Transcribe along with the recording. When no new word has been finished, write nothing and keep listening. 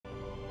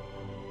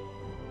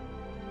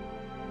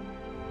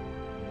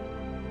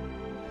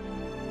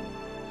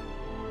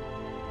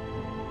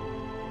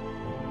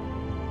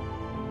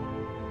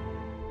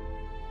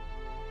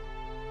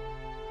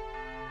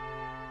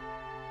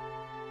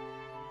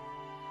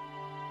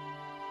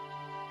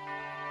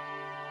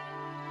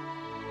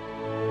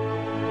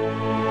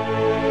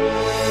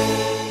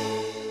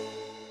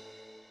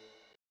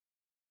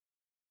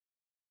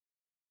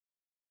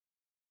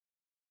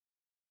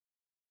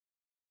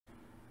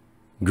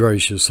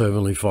Gracious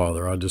Heavenly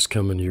Father, I just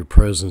come into your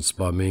presence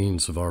by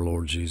means of our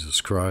Lord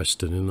Jesus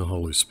Christ and in the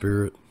Holy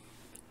Spirit.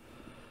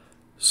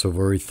 So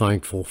very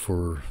thankful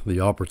for the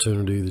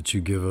opportunity that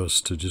you give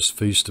us to just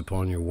feast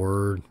upon your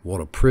word.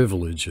 What a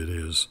privilege it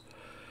is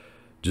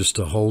just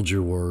to hold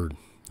your word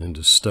and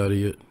to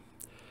study it,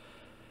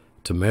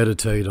 to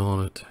meditate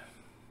on it.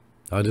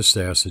 I just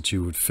ask that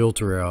you would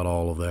filter out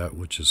all of that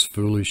which is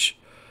foolish,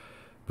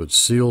 but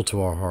seal to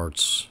our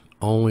hearts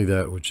only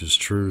that which is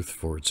truth,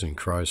 for it's in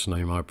Christ's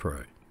name I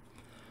pray.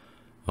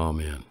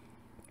 Amen.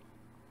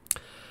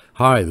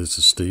 Hi, this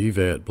is Steve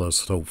at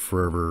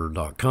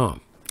blessedhopeforever.com.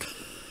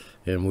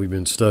 And we've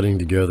been studying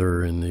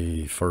together in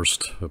the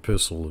first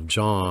epistle of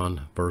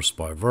John, verse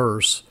by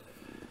verse.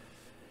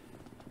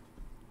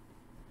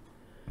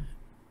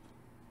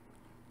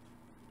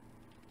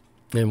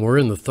 And we're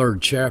in the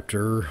third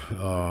chapter.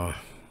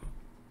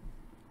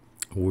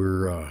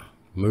 We're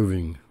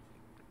moving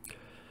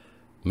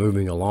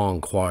along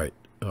quite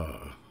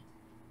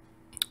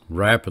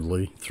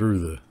rapidly through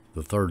the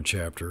third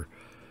chapter.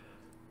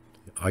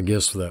 I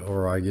guess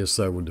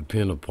that would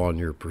depend upon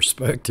your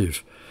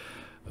perspective.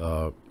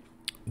 I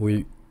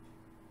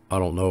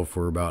don't know if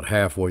we're about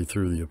halfway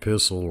through the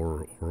epistle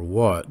or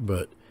what,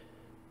 but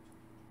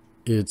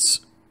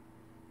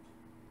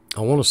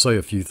I want to say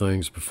a few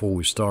things before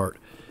we start.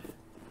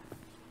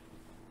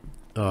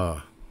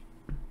 I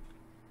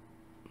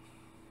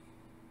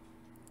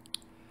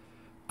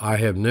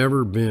have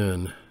never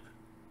been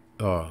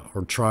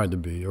or tried to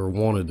be or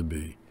wanted to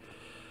be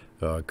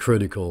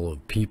critical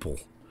of people,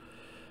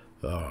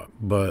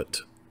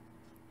 but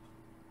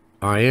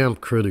I am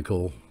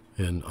critical,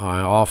 and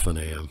I often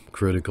am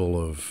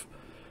critical of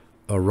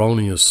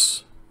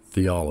erroneous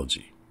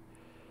theology.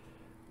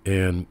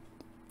 And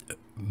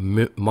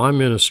my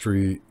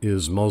ministry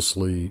is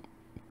mostly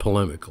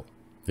polemical.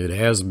 It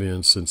has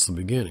been since the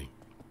beginning.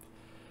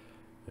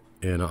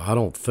 And I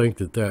don't think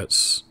that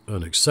that's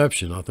an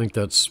exception. I think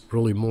that's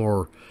really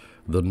more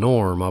the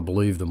norm. I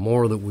believe the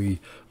more that we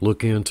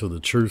look into the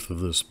truth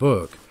of this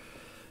book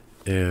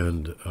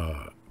and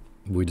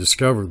we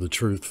discover the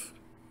truth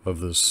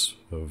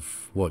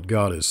of what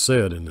God has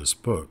said in this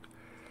book,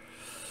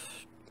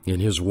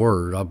 in his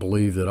word, I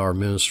believe that our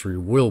ministry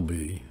will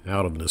be,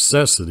 out of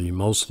necessity,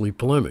 mostly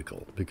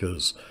polemical,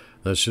 because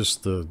that's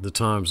just the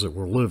times that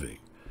we're living.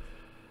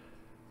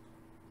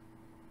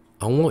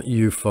 I want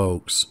you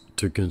folks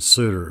to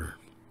consider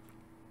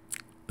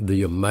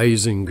the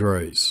amazing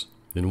grace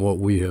in what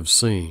we have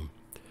seen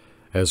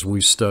as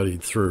we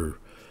studied through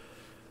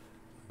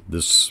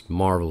this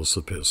marvelous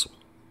epistle.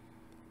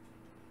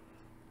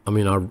 I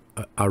mean,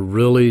 I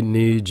really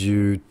need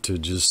you to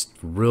just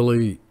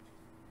really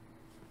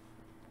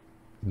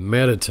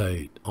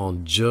meditate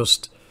on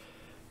just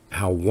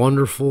how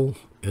wonderful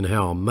and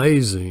how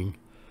amazing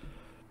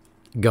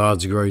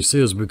God's grace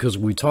is, because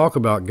we talk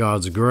about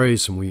God's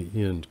grace,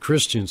 and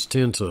Christians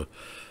tend to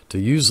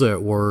use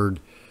that word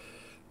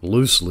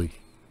loosely.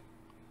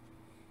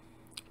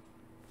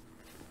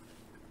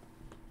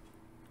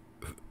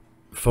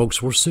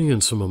 Folks, we're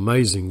seeing some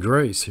amazing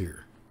grace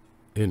here,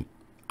 and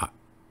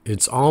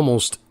it's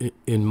almost,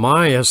 in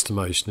my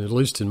estimation, at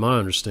least in my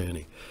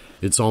understanding,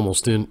 it's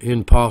almost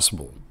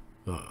impossible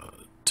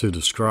to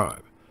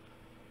describe.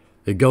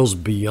 It goes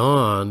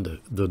beyond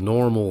the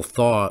normal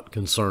thought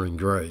concerning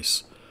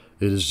grace.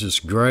 It is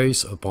just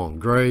grace upon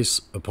grace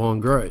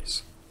upon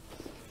grace.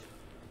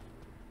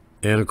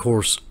 And of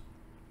course,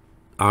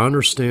 I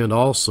understand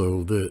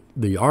also that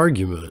the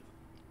argument,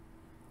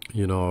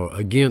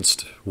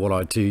 against what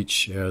I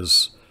teach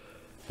as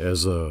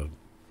a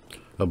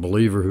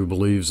believer who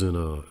believes in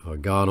a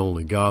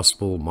God-only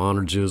gospel,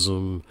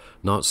 monergism,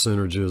 not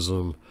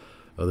synergism,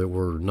 that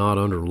we're not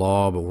under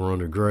law, but we're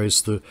under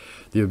grace. The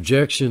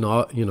objection,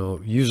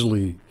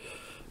 usually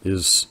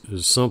is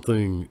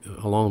something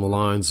along the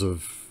lines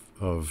of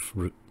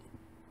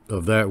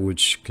that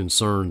which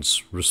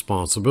concerns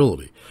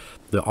responsibility.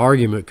 The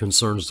argument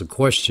concerns the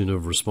question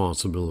of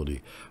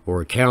responsibility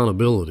or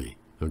accountability.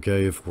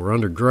 Okay, if we're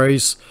under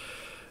grace,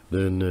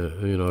 then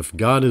if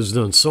God has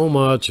done so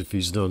much, if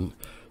he's done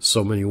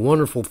so many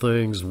wonderful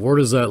things, where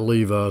does that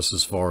leave us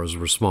as far as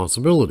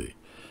responsibility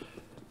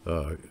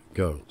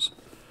goes?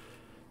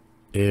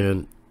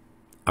 And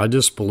I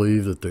just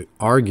believe that the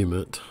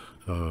argument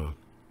that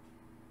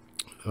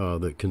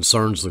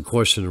concerns the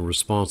question of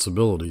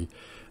responsibility,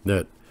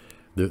 that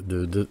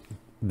the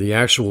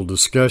actual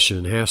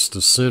discussion has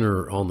to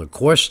center on the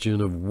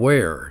question of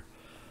where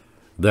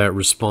that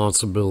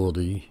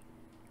responsibility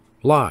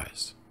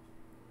lies.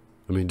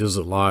 I mean, does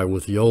it lie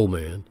with the old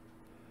man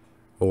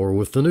or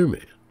with the new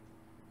man?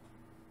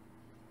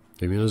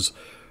 I mean,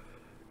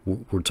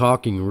 we're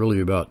talking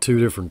really about two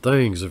different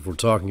things. If we're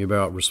talking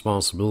about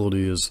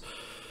responsibility as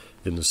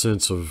in the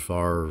sense of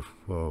our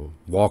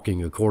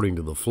walking according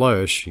to the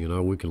flesh,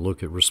 we can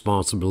look at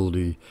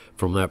responsibility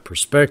from that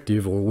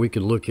perspective, or we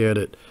can look at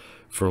it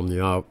from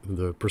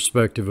the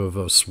perspective of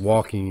us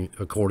walking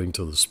according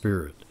to the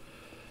Spirit.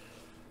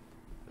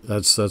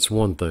 That's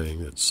one thing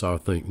that I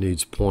think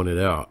needs pointed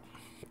out.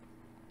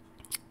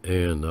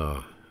 And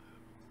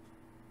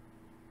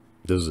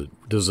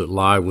Does it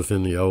lie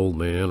within the old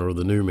man or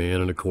the new man?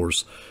 And of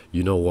course,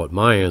 you know what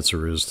my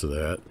answer is to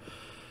that.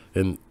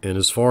 And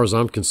as far as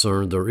I'm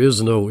concerned, there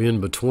is no in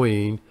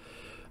between.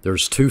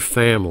 There's two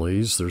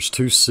families. There's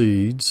two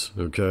seeds.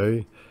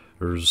 Okay,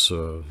 there's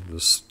the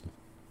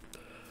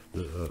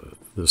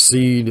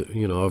seed,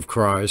 you know, of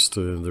Christ,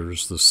 and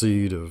there's the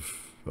seed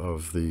of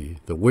the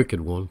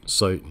wicked one,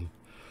 Satan.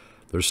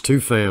 There's two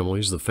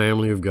families, the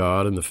family of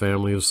God and the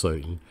family of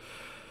Satan.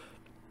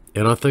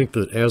 And I think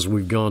that as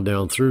we've gone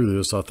down through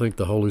this, I think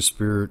the Holy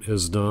Spirit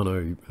has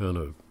done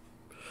an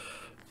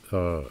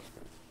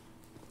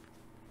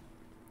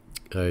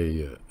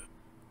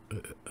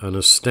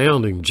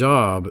astounding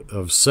job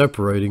of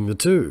separating the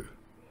two.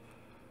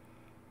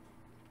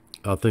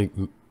 I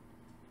think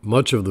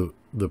much of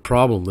the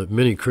problem that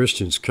many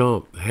Christians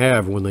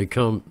have when they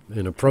come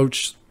and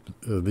approach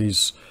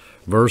these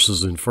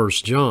verses in 1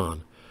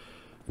 John,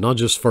 not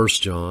just 1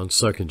 John,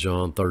 2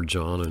 John, 3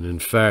 John, and in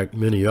fact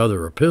many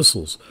other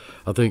epistles,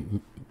 I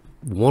think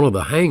one of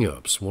the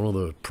hang-ups, one of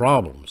the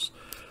problems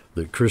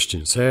that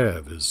Christians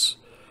have is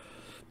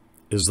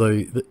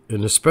they,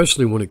 and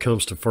especially when it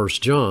comes to 1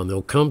 John,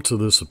 they'll come to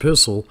this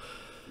epistle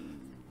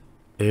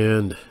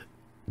and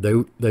they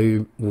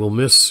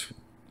will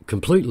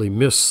completely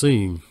miss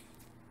seeing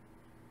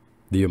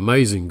the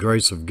amazing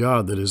grace of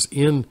God that is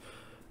in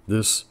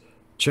this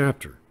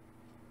chapter.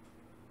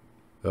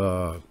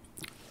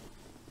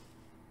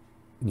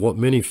 What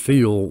many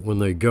feel when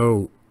they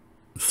go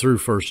through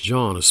 1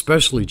 John,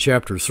 especially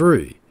chapter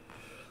 3,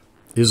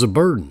 is a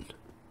burden,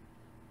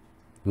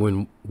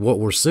 when what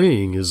we're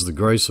seeing is the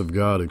grace of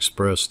God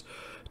expressed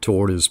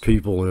toward his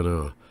people in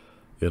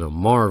a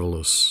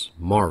marvelous,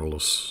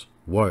 marvelous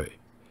way.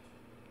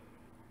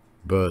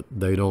 But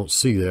they don't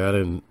see that,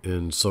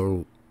 and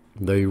so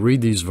they read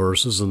these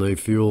verses and they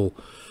feel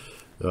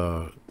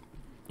a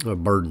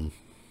burden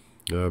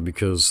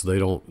because they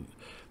don't.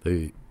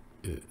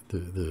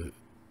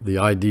 The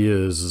idea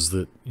is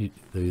that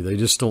they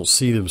just don't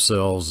see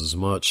themselves as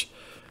much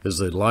as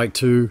they'd like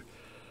to.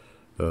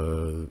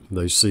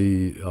 They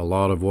see a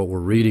lot of what we're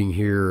reading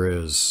here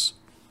as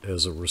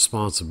a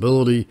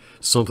responsibility,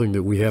 something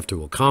that we have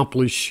to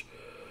accomplish.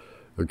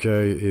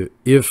 Okay,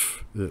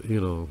 if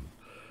you know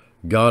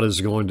God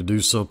is going to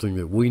do something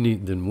that we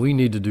need, then we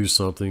need to do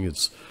something.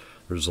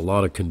 There's a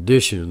lot of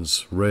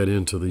conditions read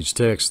into these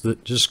texts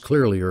that just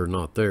clearly are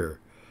not there.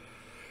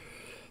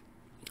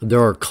 There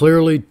are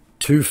clearly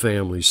two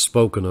families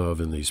spoken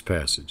of in these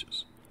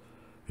passages,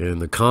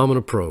 and the common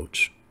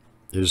approach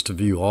is to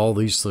view all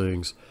these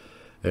things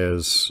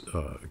as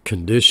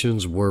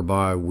conditions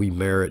whereby we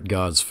merit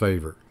God's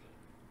favor.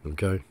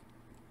 Okay?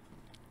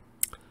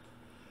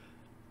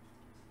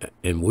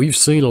 And we've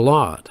seen a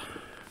lot.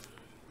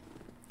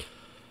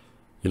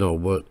 You know,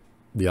 but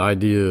the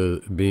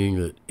idea being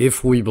that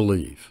if we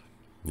believe,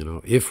 you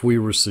know, if we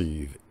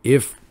receive,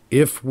 if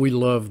we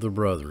love the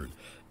brethren,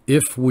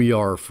 if we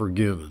are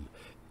forgiven,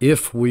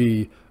 if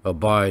we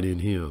abide in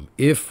him,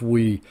 if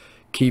we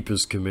keep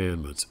his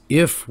commandments,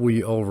 if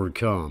we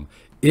overcome,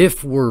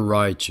 if we're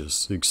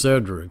righteous,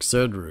 etc.,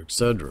 etc.,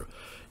 etc.,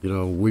 you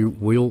know,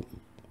 we'll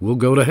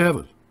go to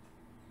heaven.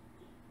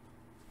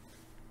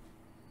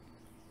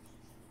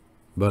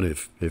 But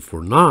if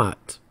we're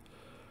not,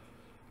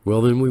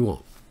 well, then we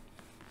won't.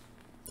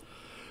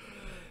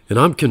 And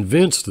I'm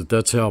convinced that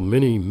that's how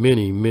many,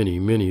 many, many,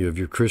 many of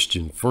your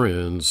Christian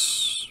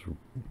friends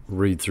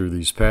read through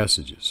these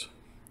passages.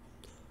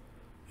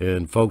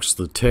 And folks,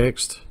 the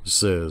text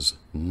says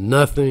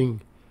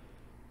nothing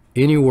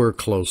anywhere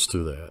close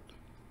to that.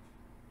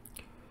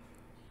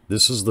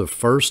 This is the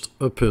first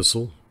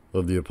epistle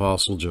of the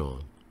Apostle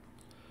John.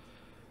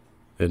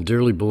 And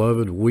dearly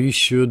beloved, we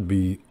should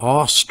be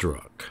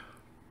awestruck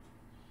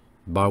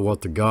by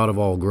what the God of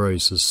all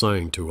grace is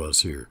saying to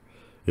us here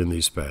in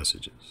these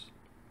passages.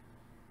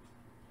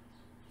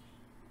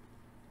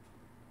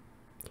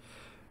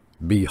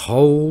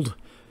 Behold,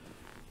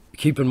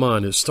 keep in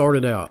mind, it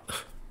started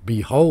out,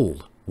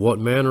 behold, what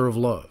manner of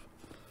love.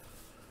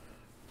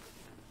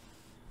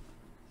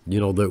 You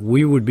know, that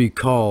we would be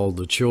called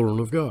the children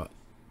of God.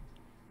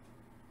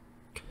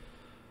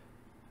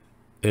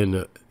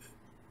 And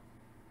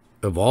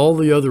of all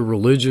the other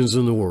religions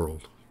in the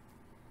world,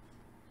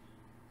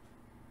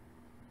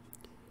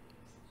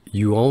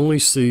 you only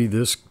see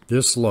this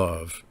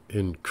love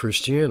in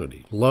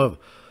Christianity. Love,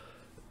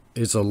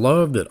 it's a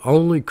love that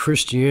only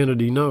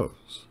Christianity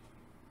knows.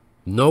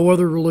 No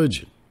other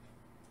religion.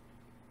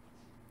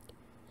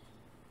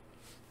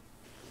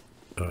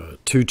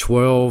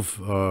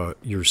 2:12,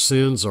 your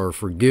sins are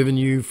forgiven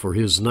you for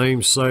his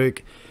name's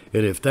sake.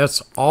 And if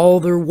that's all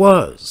there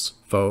was,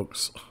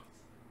 folks,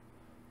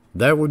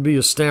 that would be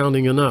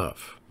astounding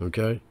enough,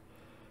 okay?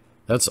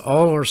 That's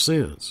all our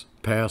sins,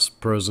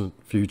 past, present,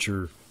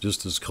 future,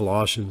 just as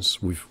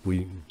Colossians,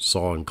 we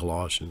saw in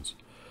Colossians.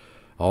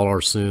 All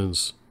our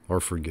sins are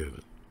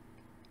forgiven.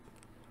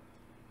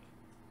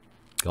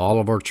 All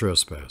of our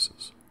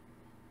trespasses.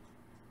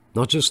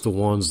 Not just the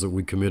ones that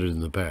we committed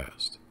in the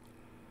past.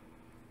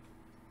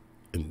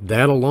 And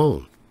that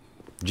alone,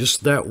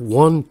 just that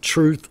one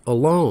truth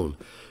alone,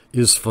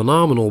 is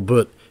phenomenal,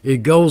 but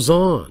it goes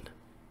on.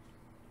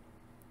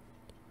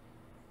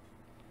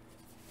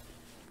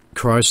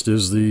 Christ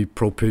is the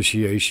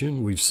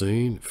propitiation, we've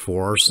seen,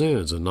 for our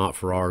sins, and not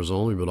for ours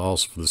only, but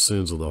also for the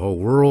sins of the whole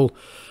world.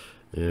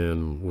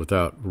 And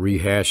without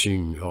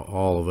rehashing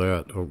all of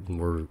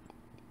that,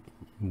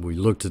 we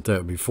looked at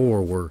that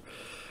before, where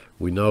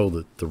we know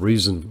that the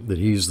reason that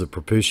he's the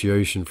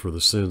propitiation for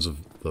the sins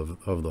of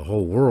the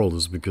whole world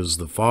is because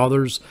the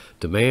Father's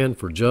demand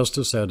for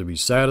justice had to be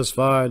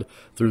satisfied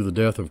through the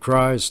death of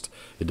Christ.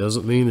 It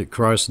doesn't mean that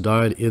Christ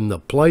died in the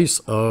place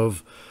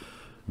of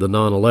the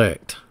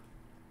non-elect.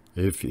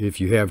 If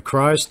you have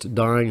Christ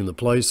dying in the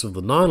place of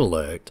the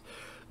non-elect,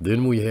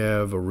 then we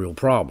have a real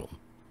problem,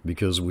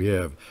 because we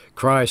have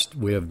Christ,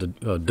 we have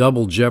a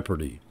double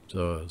jeopardy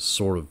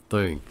sort of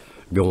thing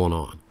going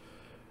on.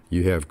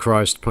 You have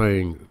Christ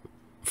paying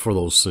for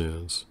those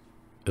sins,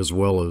 as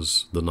well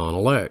as the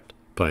non-elect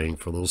paying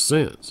for those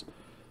sins,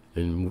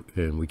 and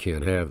we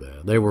can't have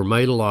that. They were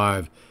made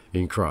alive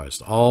in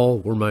Christ. All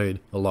were made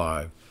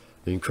alive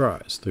in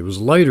Christ. It was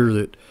later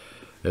that,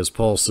 as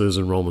Paul says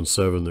in Romans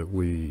 7, that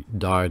we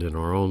died in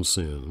our own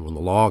sin. When the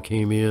law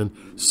came in,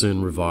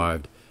 sin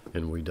revived,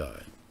 and we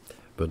died.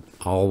 But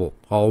all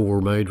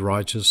were made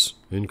righteous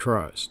in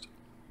Christ.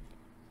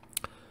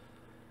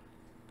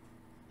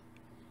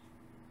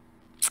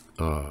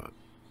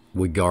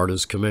 We guard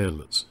his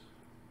commandments.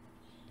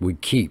 We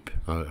keep.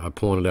 I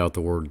pointed out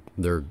the word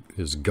there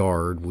is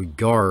guard. We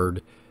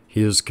guard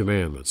his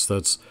commandments.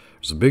 There's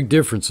a big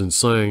difference in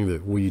saying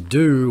that we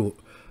do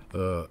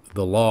the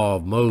law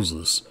of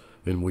Moses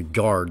and we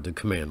guard the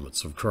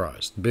commandments of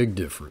Christ. Big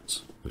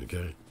difference,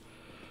 okay?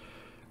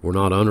 We're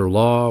not under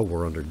law,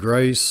 we're under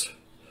grace.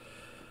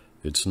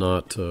 It's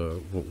not,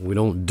 we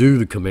don't do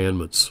the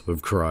commandments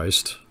of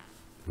Christ.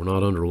 We're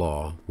not under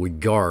law. We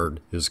guard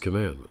his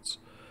commandments.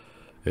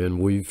 And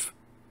we've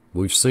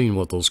seen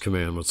what those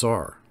commandments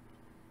are.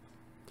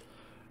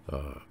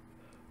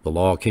 The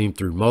law came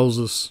through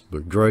Moses,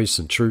 but grace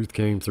and truth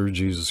came through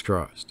Jesus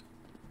Christ.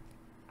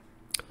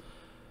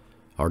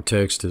 Our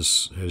text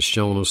has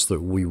shown us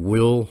that we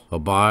will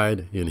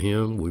abide in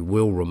him. We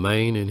will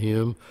remain in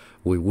him.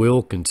 We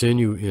will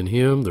continue in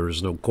him. There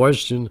is no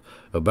question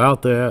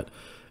about that.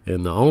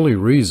 And the only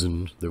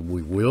reason that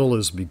we will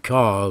is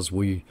because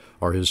we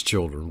are his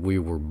children. We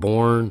were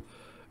born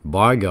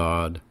by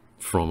God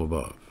from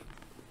above.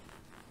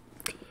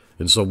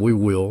 And so we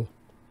will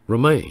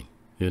remain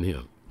in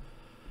him.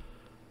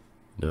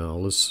 Now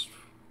let's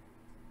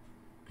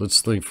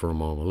think for a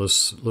moment.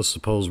 Let's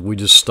suppose we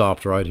just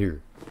stopped right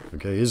here.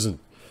 Okay,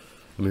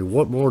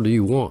 what more do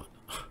you want?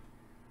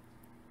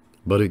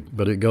 But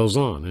it goes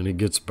on and it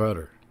gets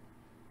better.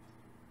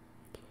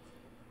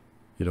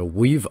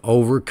 We've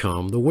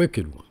overcome the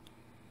wicked one.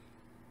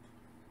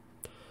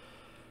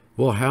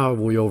 Well, how have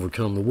we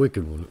overcome the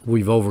wicked one?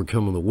 We've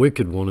overcome the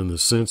wicked one in the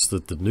sense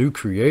that the new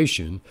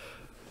creation,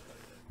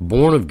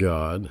 born of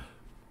God,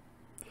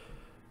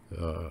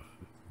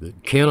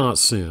 that cannot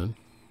sin,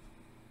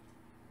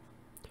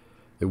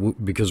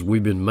 because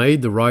we've been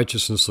made the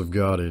righteousness of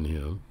God in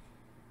him,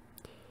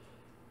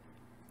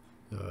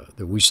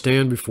 that we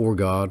stand before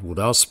God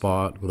without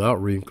spot, without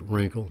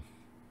wrinkle,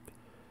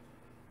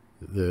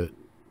 that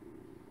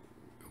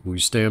we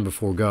stand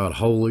before God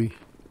holy,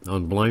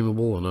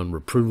 unblameable, and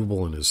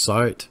unreprovable in his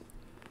sight.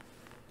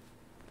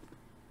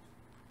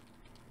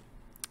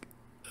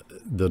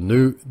 The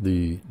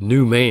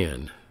new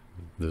man,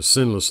 the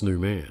sinless new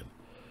man,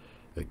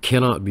 that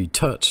cannot be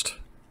touched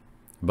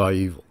by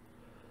evil.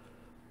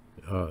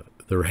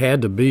 There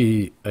had to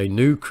be a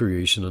new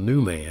creation, a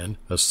new man,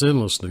 a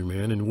sinless new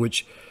man, in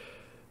which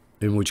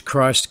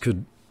Christ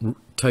could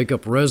take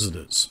up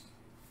residence,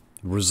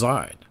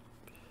 reside.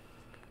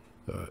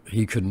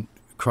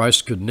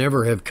 Christ could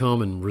never have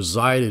come and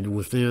resided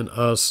within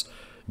us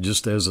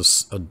just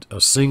as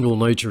a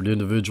single-natured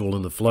individual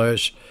in the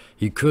flesh.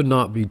 He could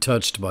not be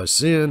touched by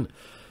sin,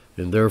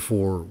 and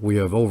therefore we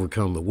have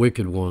overcome the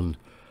wicked one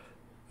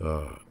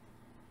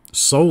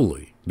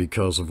solely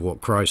because of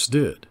what Christ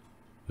did.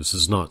 This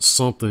is not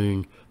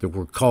something that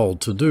we're called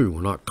to do.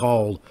 We're not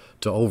called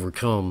to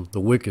overcome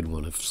the wicked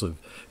one.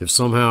 If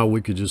somehow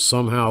we could just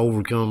somehow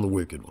overcome the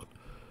wicked one,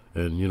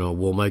 and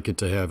we'll make it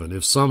to heaven.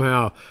 If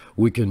somehow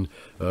we can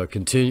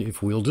continue,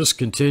 if we'll just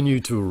continue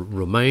to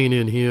remain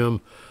in him,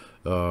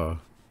 we'll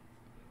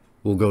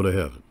go to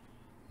heaven.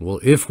 Well,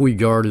 if we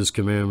guard his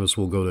commandments,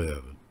 we'll go to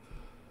heaven.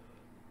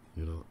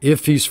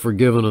 If he's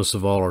forgiven us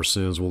of all our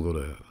sins, we'll go to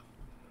heaven.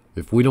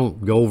 If we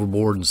don't go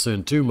overboard and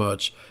sin too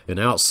much and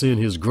out-sin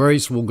his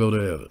grace, we'll go to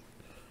heaven.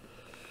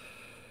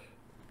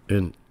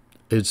 And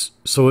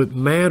so it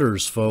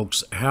matters,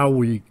 folks, how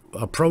we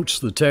approach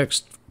the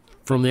text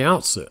from the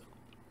outset.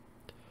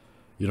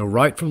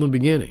 Right from the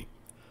beginning.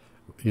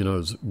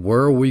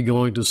 Where are we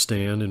going to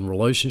stand in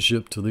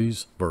relationship to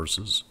these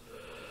verses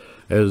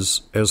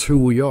as who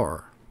we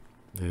are?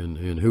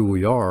 And who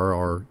we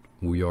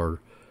are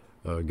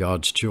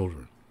God's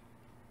children.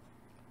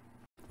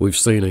 We've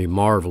seen a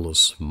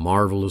marvelous,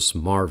 marvelous,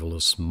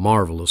 marvelous,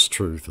 marvelous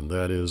truth, and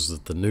that is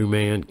that the new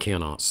man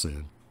cannot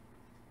sin.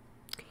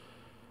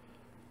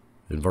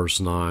 In verse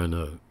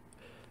 9,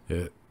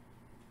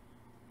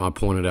 I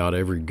pointed out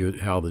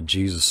how that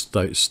Jesus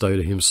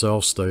stated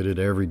himself, stated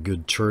every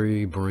good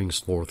tree brings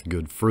forth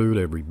good fruit,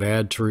 every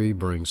bad tree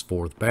brings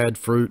forth bad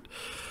fruit.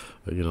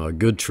 A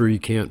good tree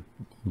can't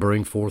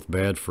bring forth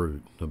bad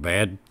fruit. A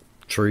bad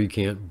tree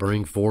can't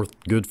bring forth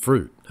good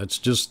fruit. That's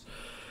just,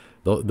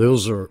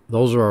 those are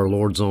our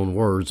Lord's own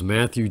words.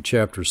 Matthew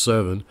chapter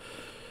 7,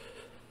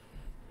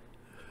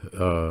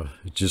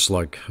 just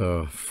like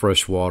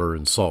fresh water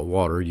and salt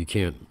water, you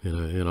can't,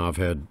 and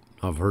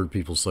I've heard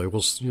people say,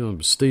 well,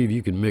 Steve,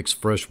 you can mix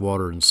fresh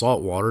water and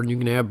salt water and you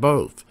can have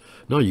both.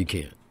 No, you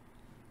can't.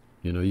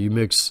 You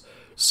mix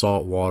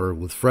salt water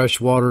with fresh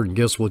water and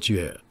guess what you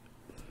had?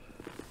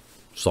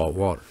 Salt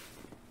water.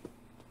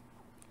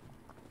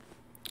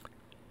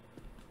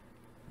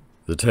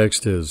 The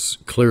text has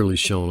clearly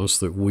shown us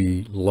that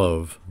we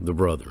love the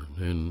brethren,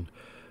 and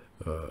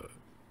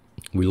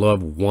we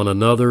love one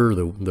another.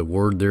 The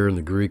word there in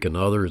the Greek,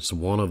 another, it's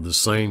one of the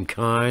same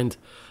kind.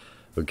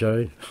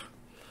 Okay?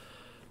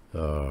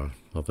 I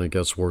think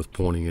that's worth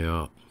pointing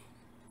out.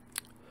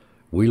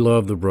 We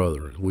love the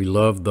brethren. We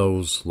love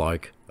those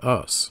like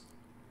us.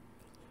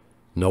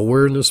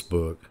 Nowhere in this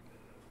book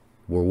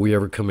were we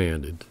ever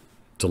commanded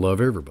to love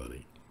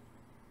everybody.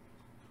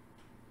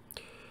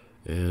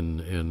 And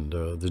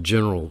the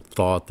general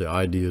thought, the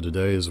idea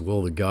today is,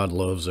 well, that God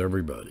loves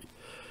everybody.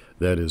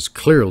 That is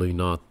clearly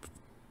not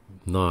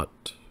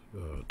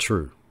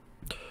true.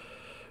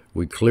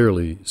 We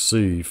clearly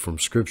see from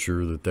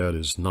Scripture that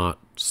is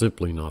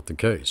simply not the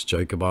case.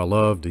 Jacob I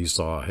loved,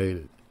 Esau I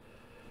hated.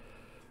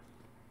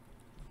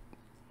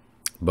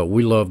 But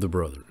we love the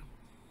brethren.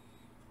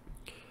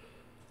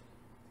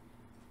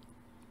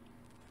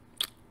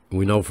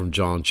 We know from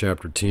John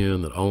chapter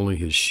 10 that only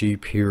his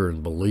sheep hear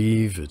and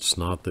believe. It's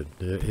not that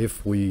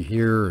if we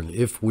hear and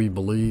if we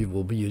believe,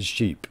 we'll be his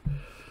sheep.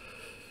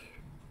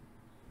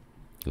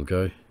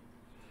 Okay?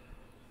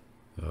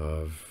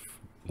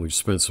 We've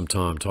spent some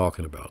time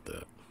talking about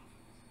that.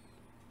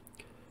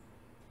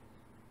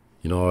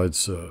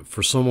 It's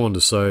for someone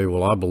to say,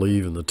 well, I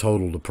believe in the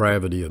total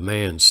depravity of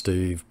man,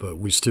 Steve, but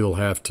we still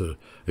have to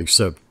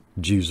accept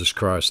Jesus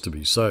Christ to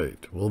be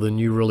saved. Well, then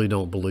you really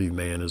don't believe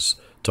man is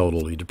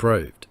totally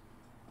depraved.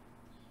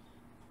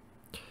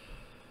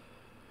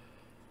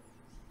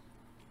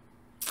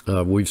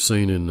 We've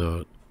seen in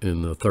the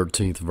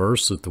 13th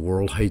verse that the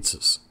world hates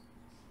us.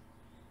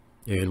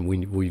 And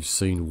we've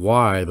seen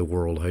why the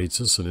world hates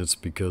us, and it's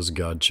because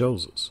God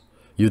chose us.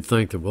 You'd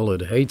think that, well,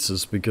 it hates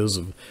us because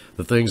of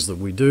the things that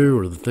we do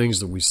or the things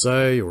that we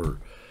say, or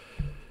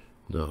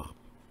no.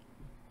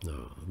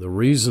 The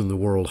reason the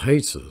world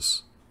hates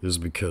us is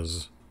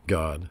because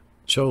God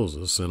chose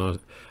us. And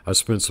I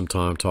spent some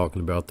time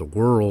talking about the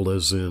world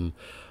as in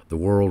the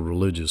world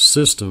religious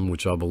system,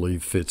 which I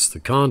believe fits the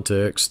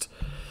context.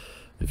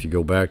 If you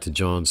go back to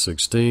John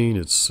 16,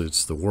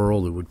 it's the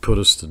world that would put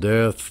us to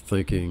death,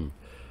 thinking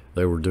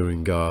they were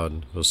doing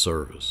God a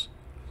service.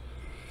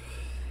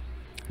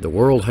 The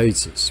world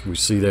hates us. We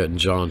see that in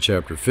John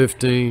chapter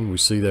 15. We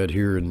see that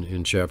here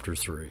in chapter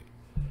 3.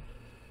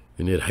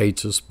 And it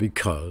hates us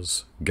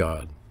because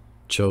God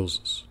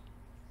chose us.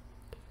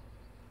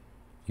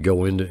 You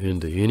go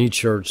into any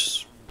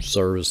church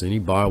service, any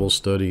Bible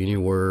study,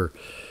 anywhere,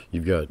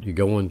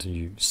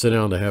 you sit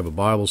down to have a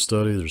Bible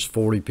study, there's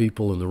 40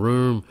 people in the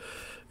room,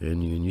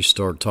 and you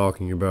start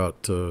talking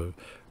about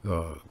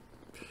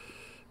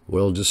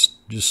well, just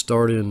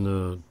start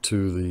in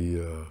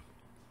to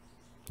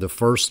the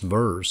first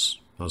verse,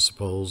 I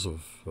suppose,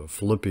 of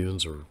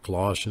Philippians or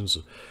Colossians.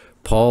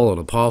 Paul, an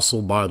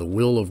apostle by the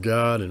will of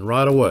God, and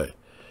right away,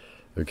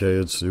 okay,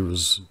 it's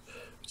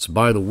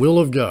by the will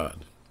of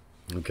God.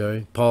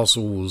 Okay, Paul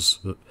was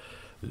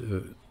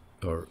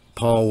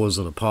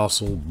an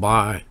apostle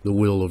by the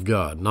will of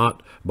God,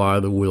 not by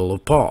the will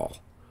of Paul.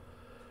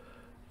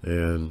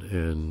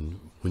 And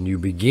when you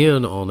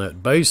begin on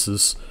that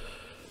basis,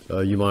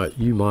 you might,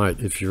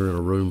 if you're in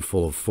a room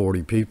full of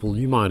 40 people,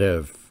 you might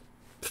have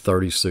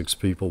 36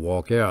 people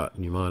walk out,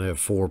 and you might have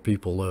 4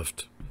 people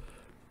left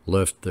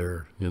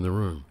there in the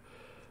room.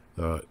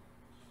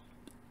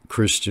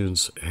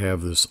 Christians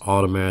have this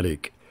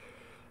automatic,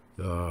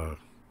 you're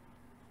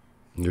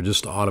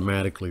just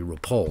automatically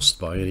repulsed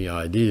by any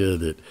idea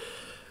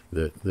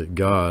that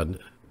God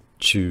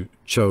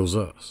chose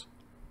us.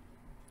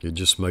 It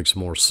just makes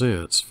more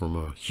sense from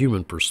a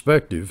human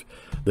perspective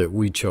that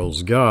we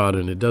chose God,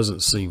 and it doesn't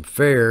seem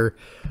fair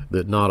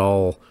that not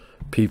all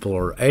people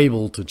are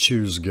able to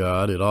choose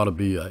God. It ought to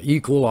be an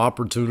equal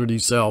opportunity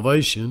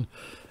salvation,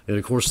 and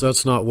of course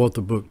that's not what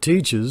the book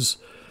teaches,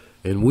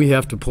 and we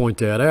have to point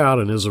that out,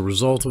 and as a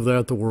result of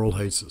that, the world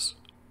hates us.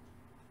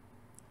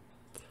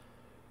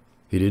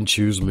 He didn't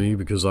choose me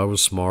because I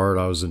was smart,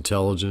 I was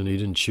intelligent. He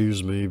didn't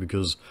choose me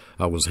because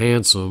I was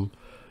handsome.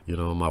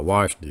 My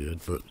wife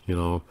did,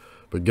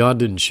 but God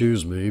didn't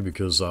choose me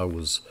because I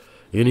was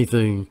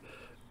anything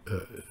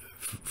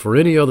for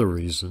any other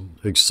reason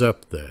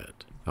except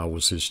that I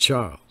was his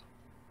child.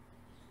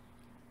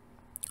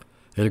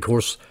 And of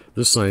course,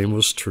 the same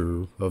was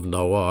true of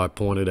Noah. I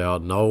pointed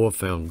out Noah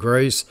found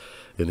grace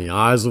in the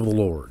eyes of the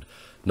Lord.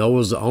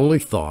 Noah's only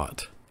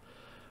thought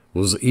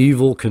was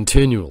evil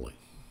continually.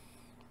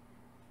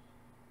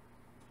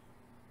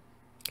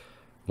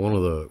 One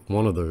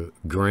of the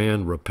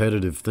grand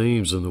repetitive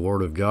themes in the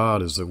Word of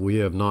God is that we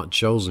have not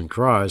chosen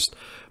Christ,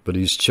 but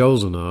He's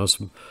chosen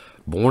us,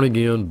 born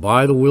again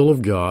by the will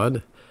of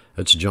God.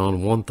 That's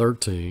John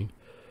 1:13,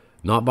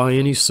 not by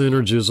any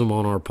synergism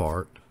on our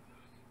part.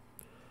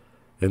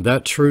 And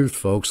that truth,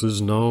 folks,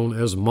 is known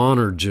as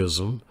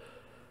monergism,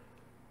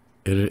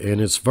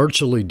 and it's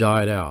virtually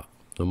died out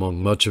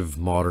among much of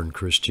modern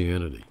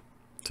Christianity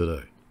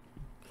today.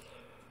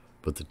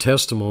 But the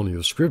testimony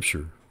of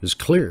Scripture is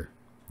clear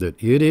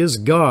that it is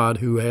God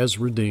who has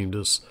redeemed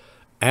us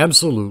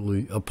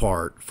absolutely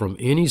apart from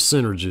any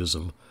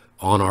synergism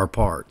on our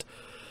part.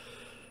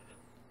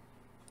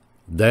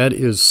 That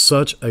is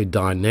such a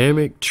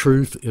dynamic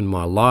truth in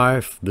my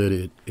life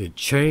that it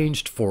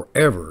changed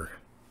forever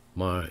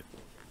my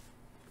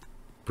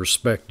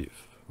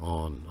perspective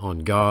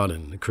on God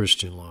and the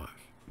Christian life.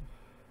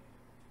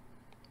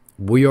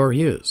 We are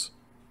His.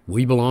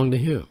 We belong to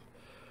Him.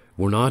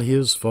 We're not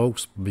His,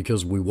 folks,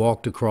 because we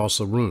walked across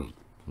a room,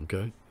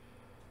 okay?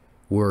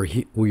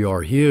 We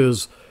are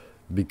His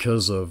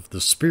because of the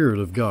Spirit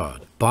of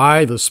God,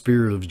 by the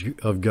Spirit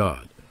of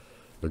God.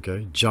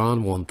 Okay,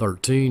 John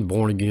 1:13,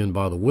 born again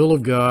by the will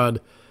of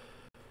God.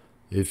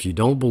 If you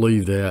don't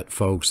believe that,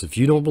 folks, if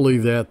you don't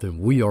believe that, then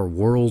we are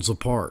worlds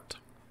apart.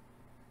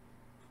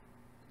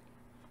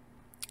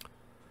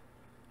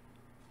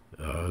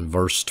 In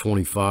verse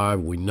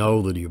 25, we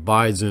know that He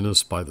abides in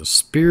us by the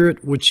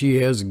Spirit which He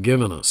has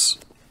given us.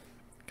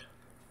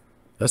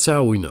 That's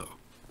how we know.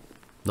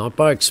 Not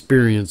by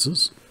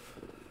experiences,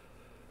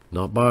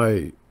 not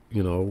by,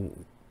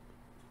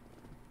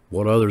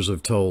 what others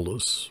have told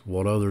us,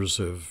 what others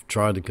have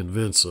tried to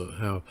convince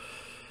us,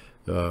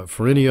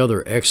 for any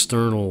other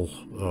external,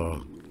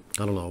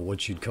 I don't know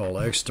what you'd call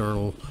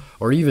external,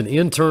 or even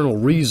internal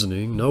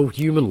reasoning, no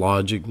human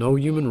logic, no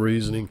human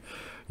reasoning,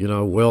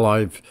 well,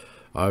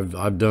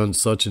 I've done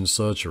such and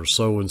such or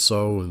so,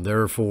 and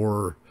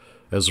therefore,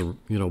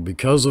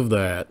 because of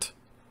that,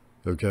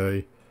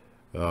 okay,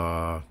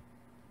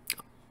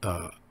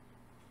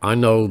 I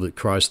know that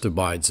Christ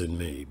abides in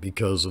me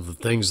because of the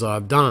things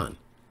I've done.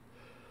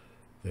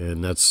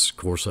 And of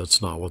course,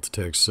 that's not what the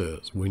text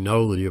says. We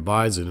know that He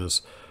abides in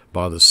us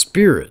by the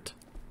Spirit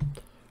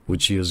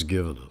which He has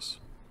given us.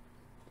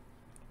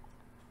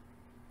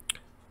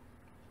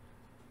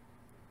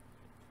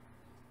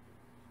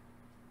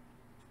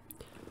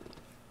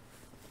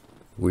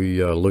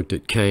 We looked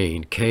at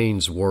Cain.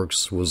 Cain's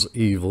works was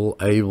evil.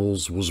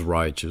 Abel's was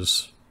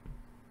righteous.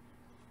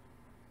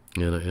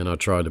 And I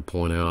tried to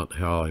point out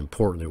how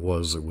important it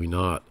was that we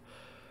not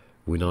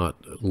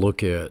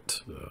look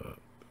at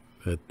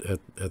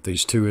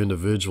these two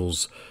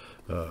individuals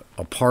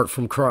apart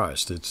from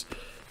Christ. It's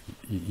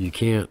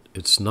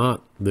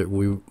not that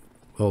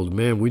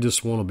we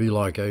just want to be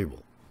like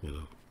Abel.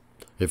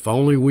 If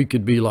only we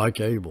could be like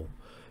Abel.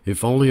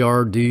 If only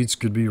our deeds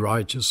could be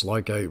righteous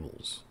like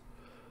Abel's.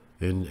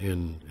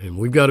 And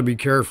we've got to be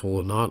careful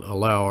and not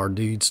allow our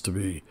deeds to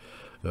be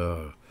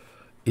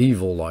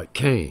evil like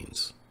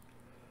Cain's.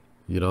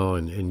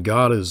 And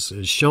God has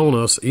shown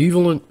us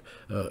evil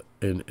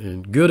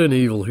and good and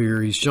evil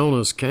here. He's shown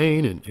us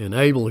Cain and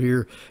Abel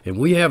here, and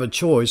we have a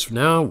choice.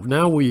 Now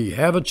we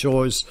have a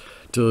choice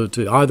to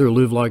either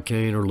live like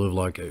Cain or live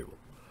like Abel,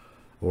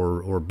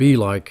 or be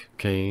like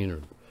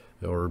Cain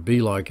or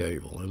be like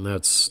Abel, and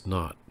that's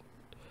not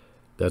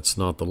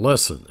the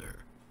lesson there.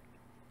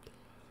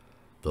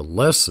 The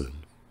lesson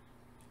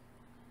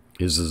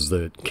is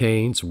that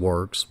Cain's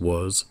works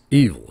was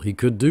evil. He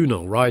could do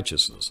no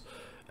righteousness.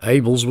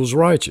 Abel's was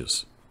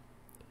righteous.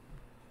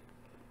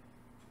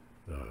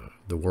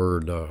 The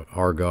word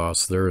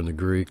argos there in the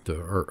Greek, the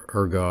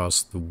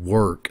ergos, the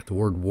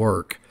word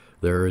work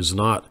there is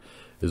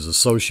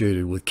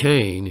associated with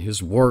Cain.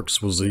 His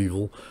works was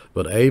evil,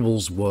 but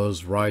Abel's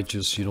was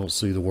righteous. You don't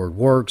see the word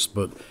works,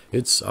 but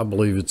I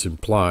believe it's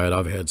implied.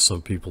 I've had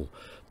some people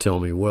tell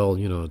me, well,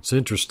 it's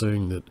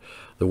interesting that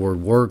the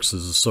word works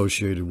is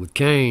associated with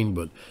Cain,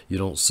 but you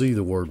don't see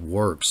the word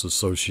works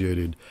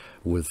associated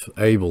with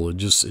Abel.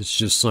 It's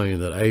just saying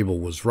that Abel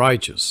was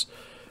righteous.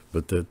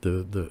 But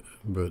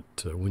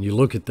when you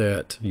look at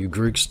that, you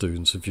Greek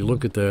students, if you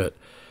look at that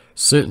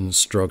sentence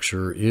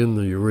structure in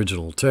the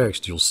original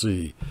text, you'll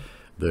see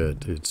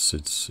that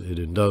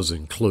it does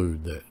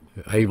include that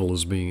Abel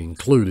is being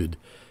included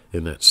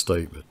in that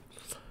statement.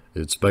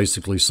 It's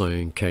basically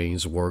saying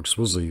Cain's works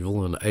was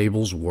evil and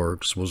Abel's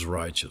works was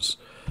righteous.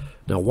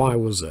 Now, why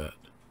was that?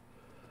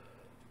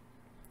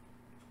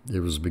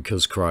 It was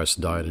because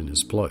Christ died in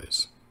his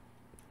place.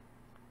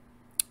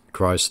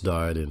 Christ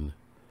died in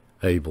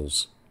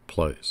Abel's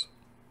place.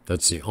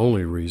 That's the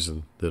only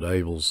reason that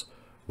Abel's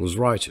was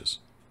righteous.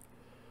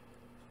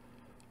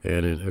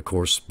 And of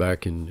course,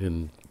 back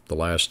in the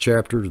last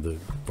chapter,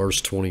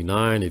 verse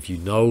 29, if you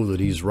know that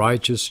he's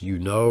righteous, you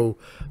know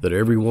that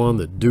everyone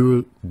that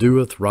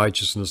doeth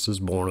righteousness is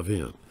born of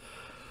him.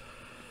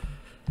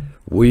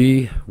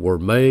 We were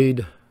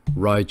made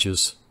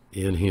righteous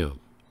in him.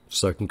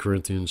 2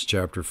 Corinthians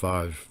chapter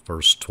 5,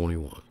 verse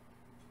 21.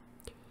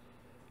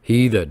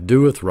 He that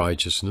doeth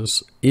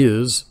righteousness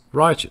is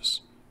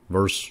righteous.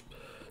 Verse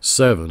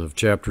 7 of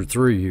chapter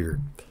 3 here,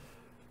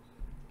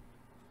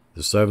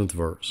 the 7th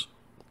verse.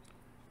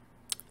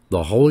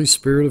 The Holy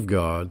Spirit of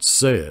God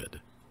said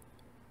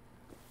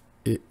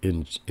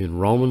in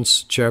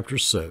Romans chapter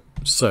 7,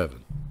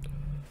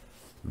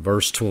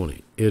 verse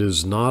 20, it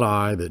is not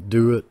I that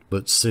do it,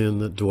 but sin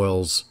that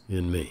dwells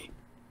in me.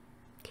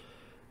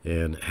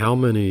 And how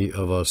many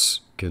of us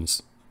can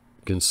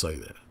say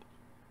that?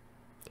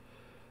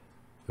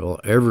 Well,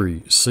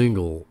 every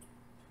single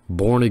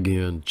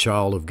born-again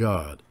child of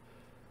God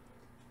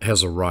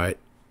has a right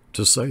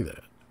to say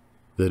that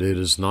it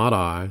is not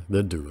I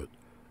that do it,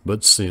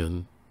 but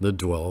sin that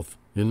dwelleth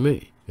in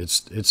me.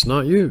 It's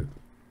not you.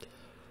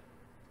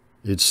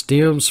 It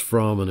stems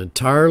from an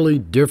entirely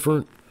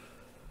different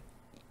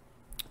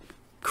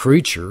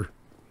creature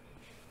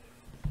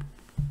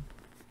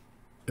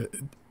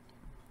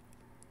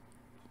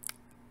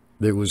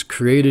that was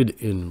created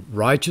in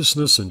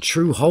righteousness and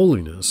true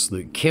holiness,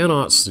 that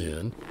cannot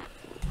sin.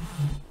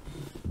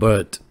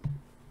 But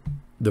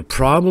the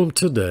problem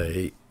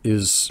today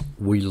is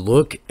we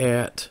look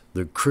at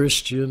the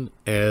Christian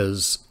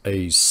as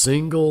a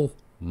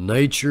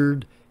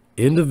single-natured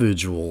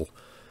individual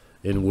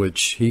in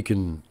which he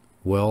can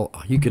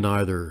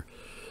either,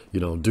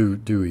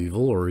 do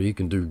evil, or he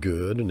can do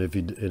good, and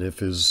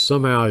if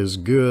somehow his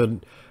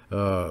good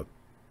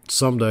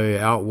someday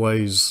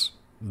outweighs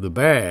the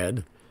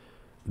bad,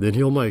 then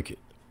he'll make it.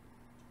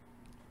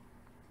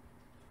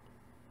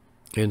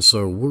 And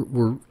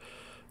so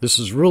this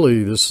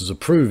is a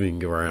proving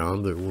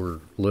ground that we're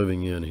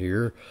living in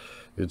here.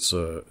 It's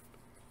a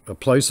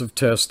place of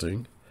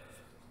testing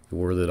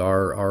where that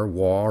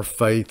our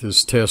faith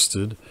is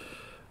tested.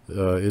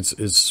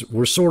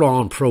 We're sort of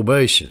on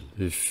probation,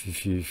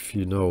 if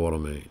you know what I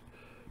mean.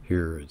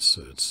 Here it's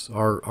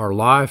our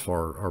life,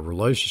 our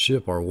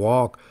relationship, our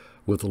walk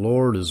with the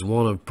Lord is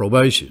one of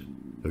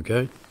probation.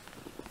 Okay?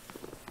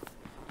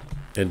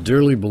 And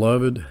dearly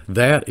beloved,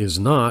 that is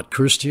not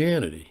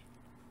Christianity.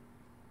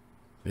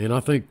 And I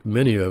think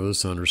many of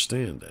us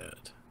understand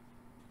that.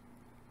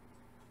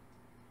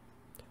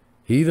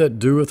 He that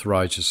doeth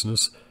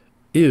righteousness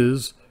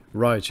is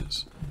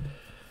righteous.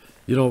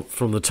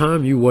 From the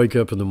time you wake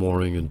up in the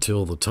morning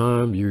until the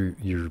time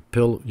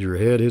your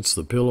head hits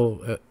the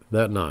pillow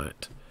that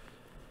night,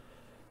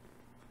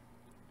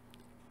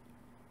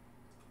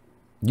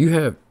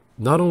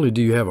 not only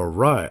do you have a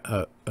right,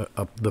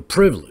 the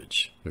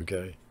privilege,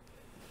 okay,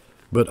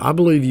 but I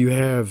believe you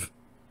have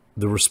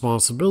the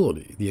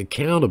responsibility, the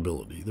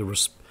accountability,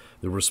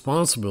 the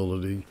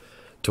responsibility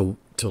to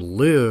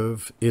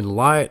live in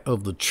light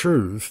of the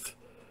truth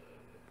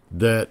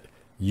that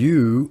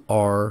you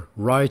are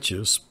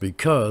righteous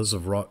because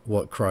of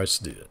what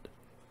Christ did.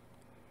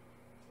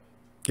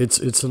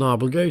 It's an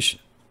obligation.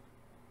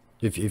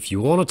 If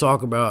you want to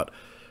talk about,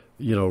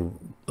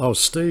 oh,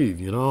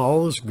 Steve,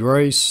 all this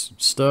grace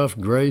stuff,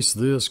 grace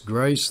this,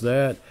 grace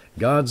that,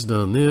 God's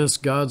done this,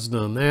 God's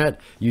done that,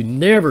 you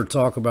never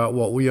talk about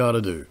what we ought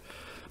to do.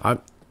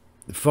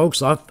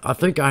 Folks, I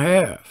think I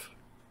have.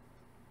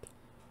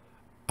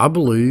 I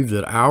believe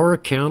that our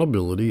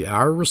accountability,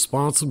 our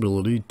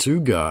responsibility to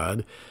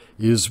God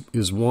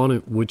is one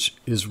which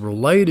is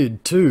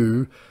related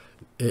to,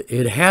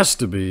 it has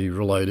to be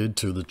related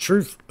to the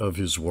truth of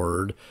his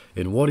word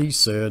and what he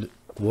said,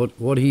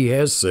 what he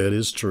has said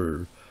is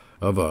true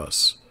of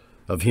us,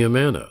 of him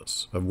and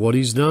us, of what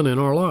he's done in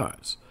our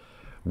lives.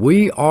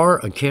 We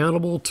are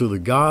accountable to the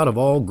God of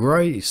all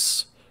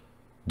grace,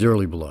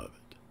 dearly beloved.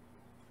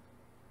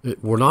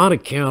 We're not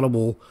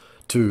accountable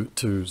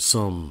to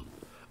some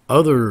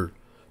other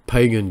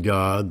pagan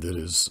god that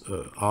is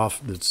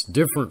that's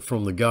different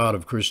from the God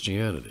of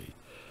Christianity.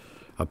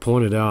 I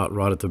pointed out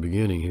right at the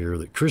beginning here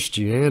that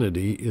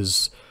Christianity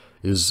is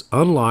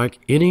unlike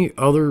any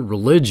other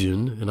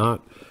religion, and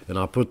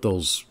I put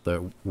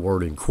that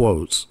word in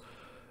quotes,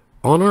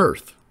 on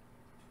earth.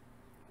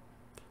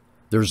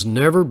 There's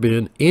never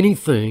been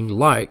anything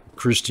like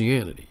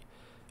Christianity,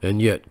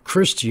 and yet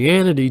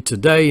Christianity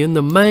today in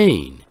the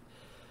main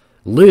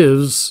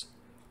lives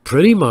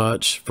pretty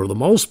much, for the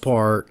most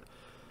part,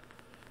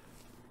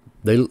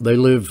 they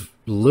live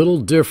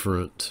little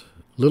different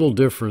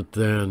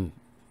than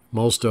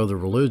most other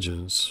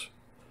religions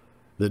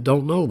that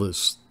don't know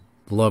this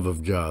love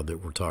of God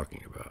that we're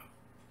talking about.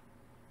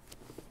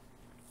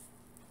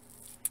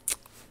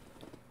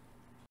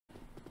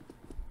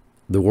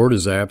 The word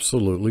is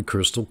absolutely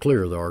crystal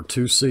clear. There are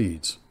two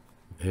seeds,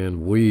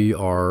 and we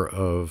are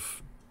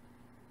of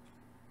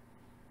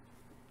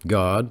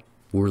God.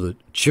 We're the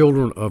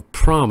children of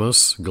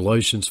promise,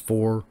 Galatians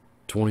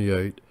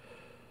 4:28.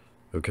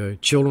 Okay,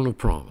 children of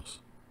promise.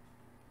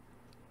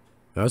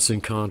 That's in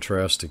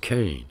contrast to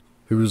Cain,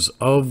 who's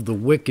of the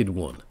wicked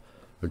one.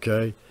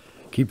 Okay,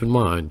 keep in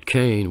mind,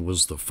 Cain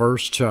was the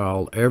first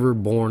child ever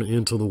born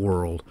into the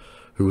world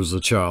who was a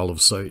child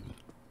of Satan.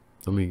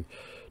 I mean,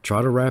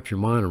 Try to wrap your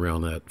mind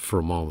around that for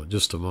a moment,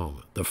 just a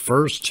moment. The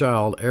first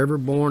child ever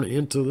born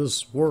into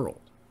this world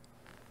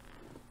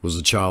was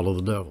a child of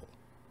the devil.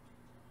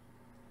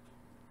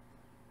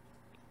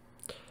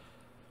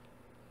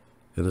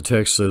 And the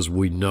text says,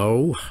 we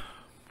know,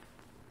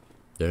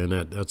 and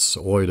that's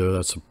oida,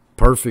 that's a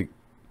perfect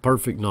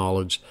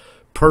knowledge,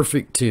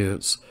 perfect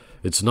tense.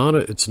 It's not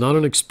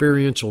an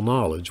experiential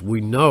knowledge. We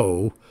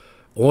know,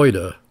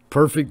 oida,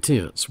 perfect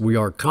tense. We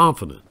are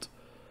confident.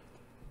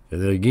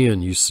 And then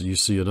again, you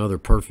see another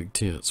perfect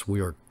tense.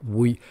 We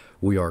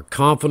are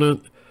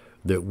confident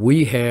that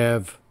we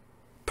have,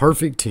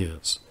 perfect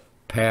tense,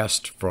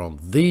 passed from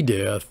the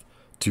death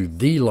to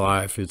the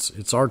life.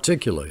 It's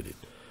articulated.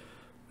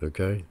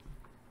 Okay?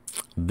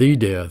 The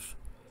death,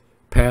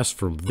 passed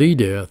from the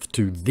death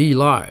to the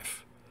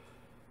life.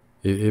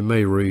 It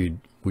may read,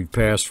 we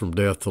passed from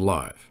death to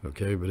life.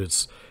 Okay? But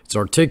it's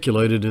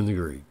articulated in the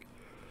Greek.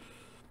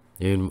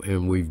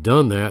 And we've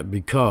done that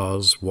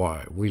because,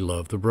 why? We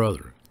love the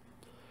brethren.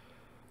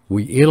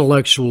 We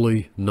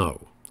intellectually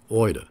know,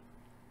 oida.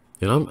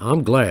 And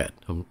I'm glad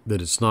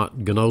that it's not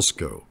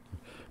gnosko,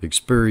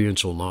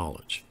 experiential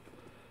knowledge.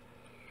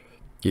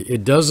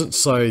 It doesn't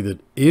say that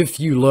if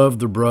you love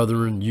the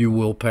brethren, you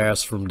will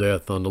pass from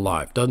death unto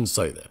life. It doesn't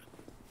say that.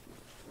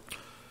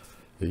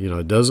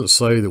 It doesn't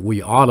say that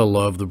we ought to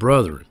love the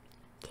brethren.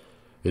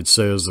 It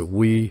says that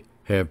we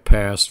have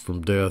passed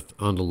from death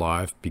unto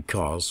life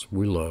because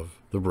we love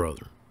the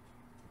brethren.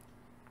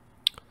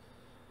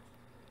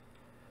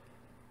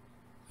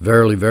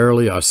 Verily,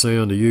 verily, I say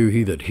unto you,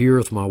 he that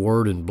heareth my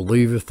word and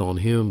believeth on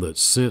him that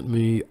sent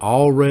me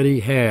already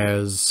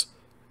has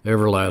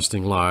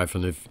everlasting life.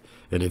 And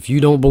if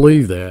you don't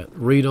believe that,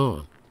 read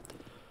on.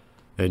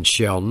 And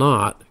shall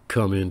not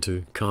come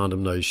into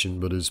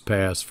condemnation, but is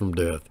passed from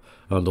death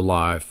unto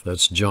life.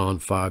 That's John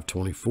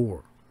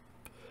 5:24.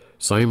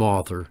 Same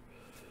author,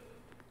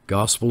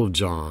 Gospel of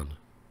John,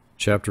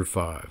 chapter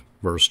 5,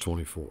 verse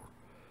 24.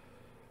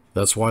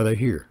 That's why they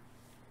hear.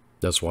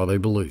 That's why they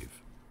believe.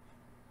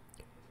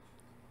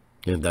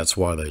 And that's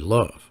why they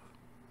love.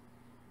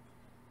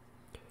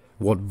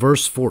 What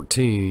verse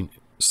 14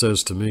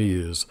 says to me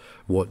is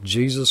what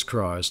Jesus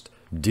Christ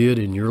did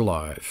in your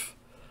life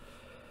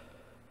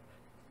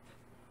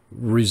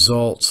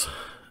results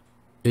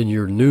in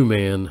your new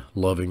man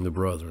loving the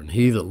brethren.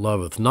 He that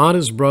loveth not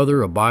his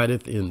brother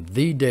abideth in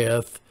the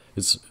death.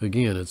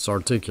 It's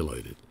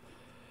articulated.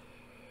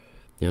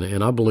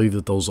 And I believe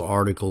that those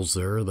articles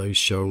there, they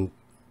show,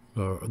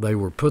 they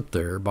were put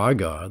there by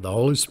God, the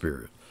Holy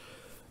Spirit,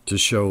 to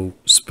show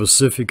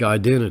specific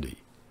identity.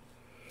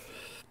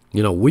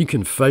 We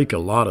can fake a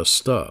lot of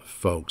stuff,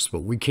 folks,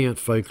 but we can't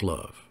fake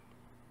love.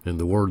 And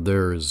the word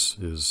there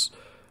is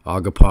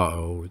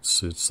agapao.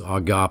 It's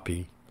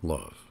agape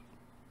love.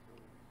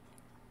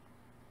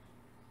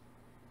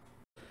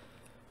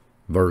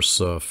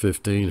 Verse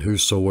 15,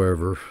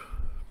 whosoever,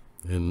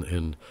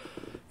 and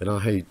I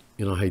hate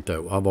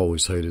that. I've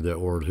always hated that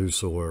word,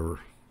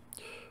 whosoever.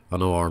 I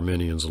know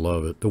Armenians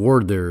love it. The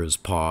word there is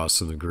pas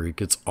in the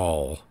Greek. It's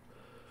all.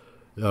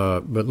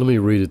 But let me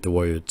read it the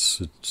way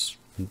it's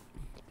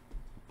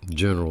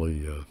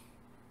generally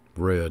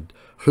read.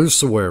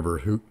 Whosoever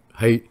who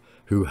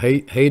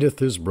hateth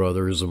his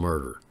brother is a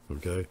murderer.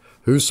 Okay,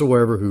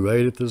 whosoever who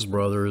hateth his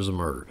brother is a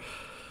murderer.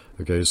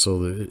 Okay, so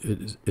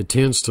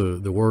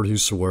the word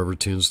whosoever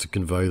tends to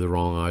convey the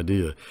wrong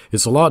idea.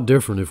 It's a lot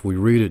different if we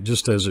read it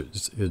just as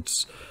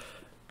it's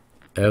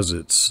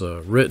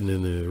written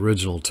in the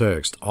original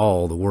text.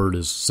 All, the word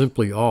is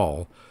simply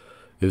all.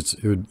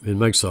 It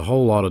makes a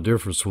whole lot of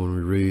difference when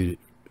we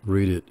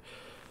read it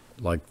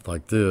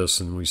like this,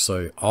 and we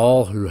say,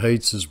 all who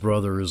hates his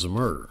brother is a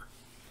murderer.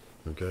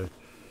 Okay?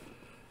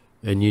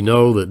 And you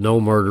know that no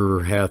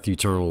murderer hath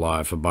eternal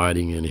life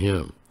abiding in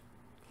him.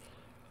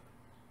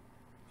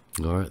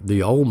 All right?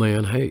 The old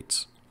man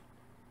hates.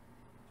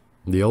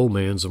 The old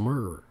man's a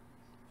murderer.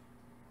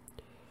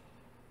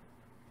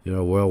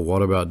 Well,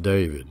 what about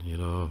David?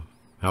 How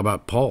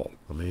about Paul?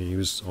 I mean, he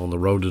was on the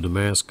road to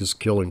Damascus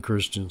killing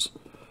Christians.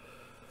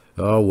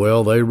 Oh,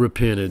 well, they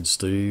repented,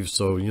 Steve.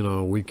 So,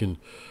 we can,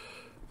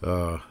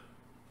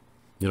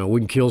 we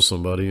can kill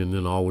somebody, and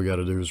then all we got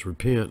to do is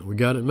repent. We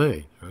got it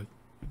made, right?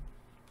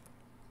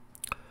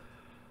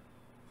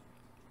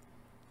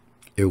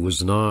 It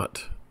was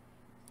not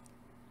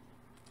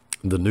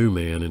the new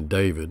man in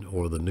David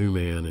or the new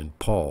man in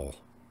Paul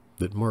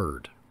that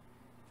murdered.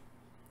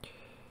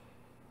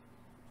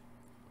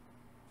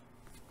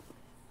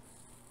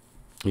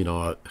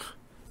 I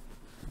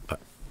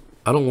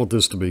don't want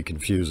this to be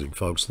confusing,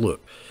 folks.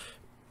 Look,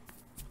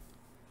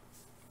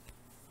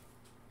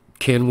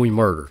 can we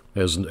murder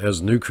as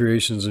new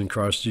creations in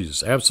Christ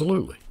Jesus?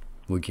 Absolutely,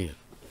 we can.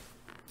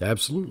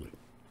 Absolutely.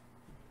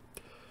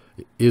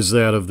 Is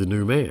that of the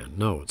new man?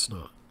 No, it's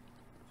not.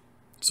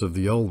 It's of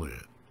the old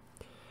man.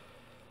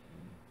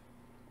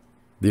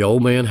 The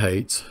old man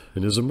hates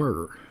and is a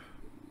murderer.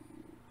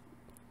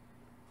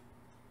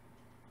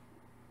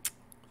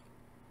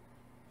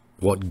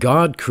 What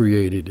God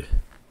created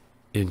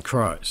in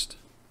Christ,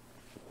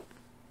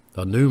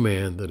 a new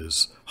man that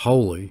is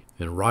holy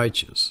and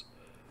righteous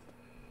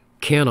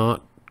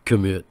cannot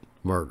commit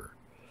murder.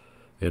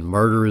 And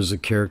murder is a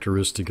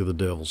characteristic of the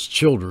devil's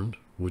children,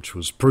 which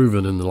was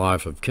proven in the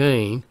life of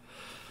Cain,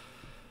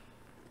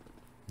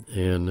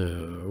 and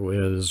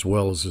as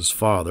well as his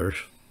father,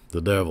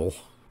 the devil.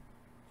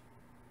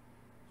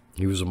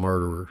 He was a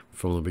murderer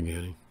from the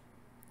beginning.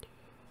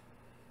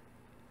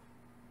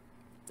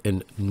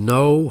 And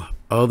no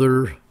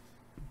other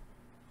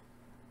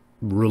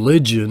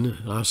religion,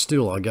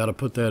 I got to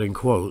put that in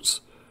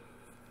quotes,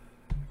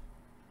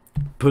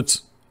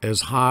 puts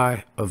as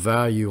high a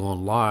value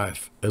on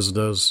life as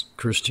does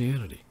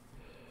Christianity.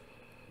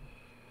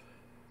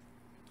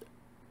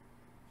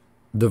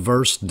 The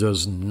verse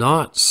does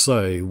not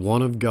say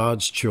one of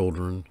God's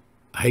children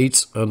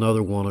hates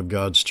another one of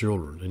God's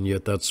children, and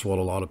yet that's what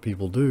a lot of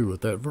people do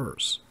with that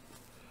verse.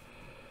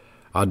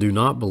 I do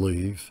not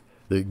believe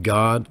that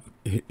God,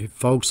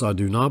 folks, I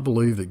do not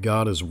believe that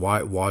God is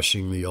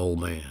whitewashing the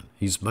old man.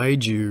 He's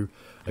made you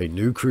a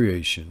new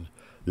creation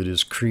that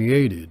is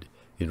created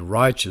in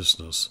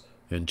righteousness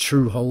and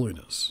true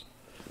holiness.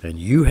 And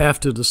you have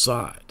to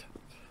decide.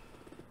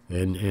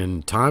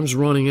 And time's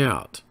running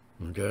out,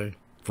 okay,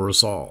 for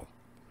us all.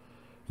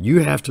 You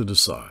have to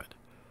decide.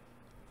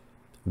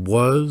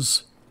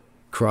 Was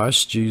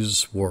Christ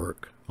Jesus'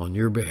 work on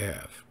your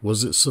behalf,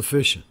 was it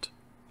sufficient?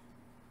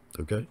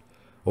 Okay?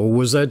 Or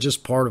was that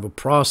just part of a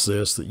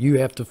process that you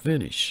have to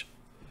finish?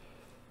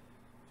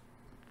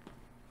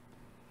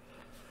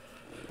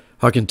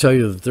 I can tell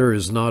you that there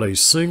is not a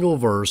single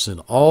verse in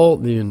all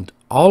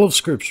of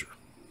Scripture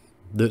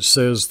that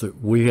says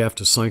that we have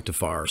to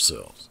sanctify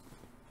ourselves.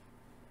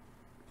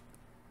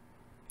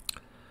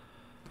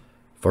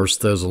 1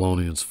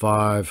 Thessalonians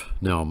 5,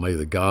 now may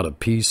the God of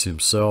peace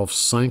himself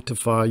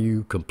sanctify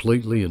you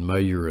completely, and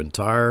may your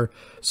entire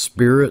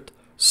spirit,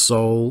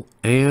 soul,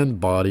 and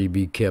body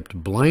be kept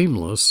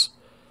blameless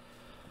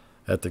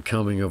at the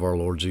coming of our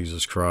Lord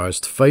Jesus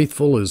Christ.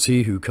 Faithful is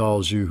he who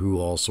calls you, who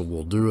also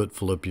will do it.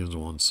 Philippians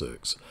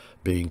 1:6.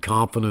 Being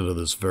confident of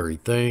this very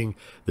thing,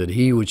 that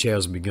he which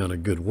has begun a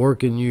good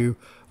work in you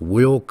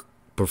will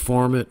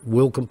perform it,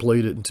 will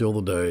complete it until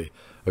the day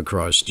of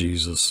Christ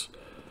Jesus.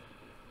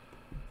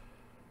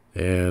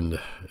 And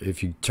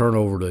if you turn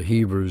over to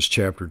Hebrews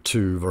chapter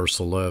 2, verse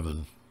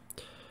 11,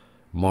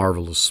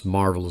 marvelous,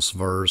 marvelous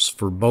verse.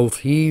 For both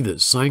he that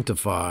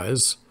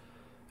sanctifies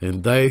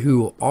and they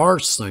who are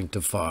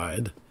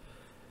sanctified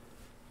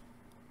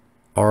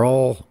are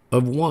all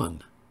of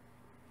one.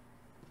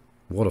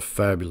 What a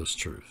fabulous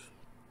truth.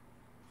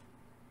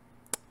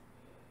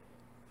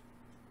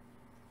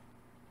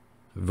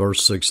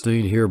 Verse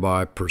 16,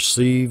 hereby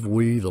perceive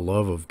we the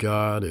love of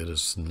God. It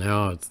is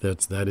now,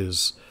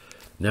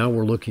 now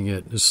we're looking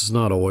at, this is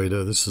not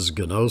oida, this is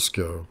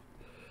gnosko.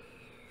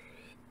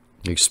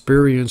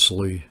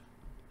 Experientially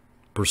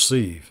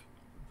perceive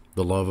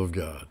the love of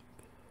God,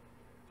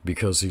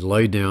 because he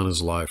laid down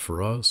his life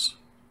for us.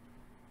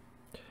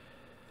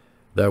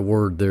 That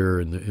word there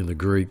in the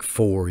Greek,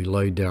 for, he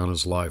laid down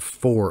his life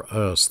for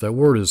us. That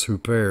word is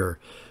huper.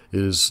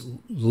 It is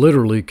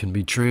literally can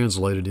be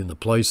translated in the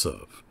place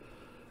of.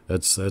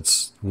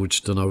 That's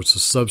which denotes a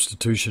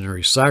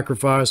substitutionary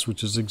sacrifice,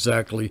 which is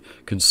exactly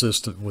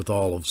consistent with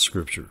all of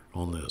Scripture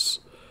on this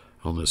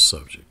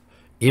subject.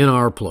 In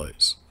our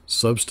place,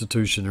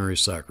 substitutionary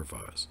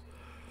sacrifice.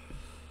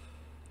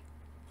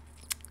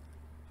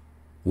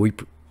 We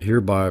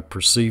hereby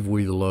perceive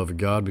we the love of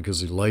God, because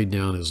he laid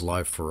down his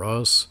life for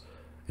us,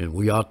 and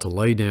we ought to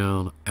lay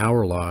down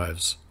our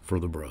lives for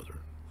the brother.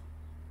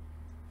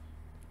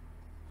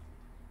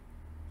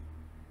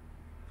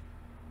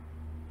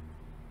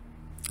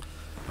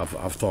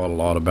 I've thought a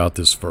lot about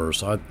this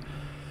verse.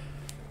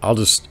 I'll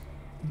just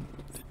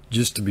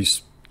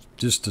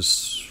to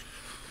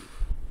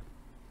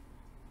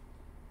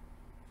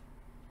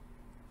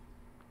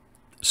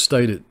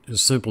state it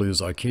as simply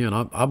as I can.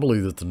 I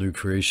believe that the new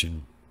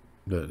creation,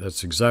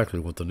 that's exactly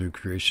what the new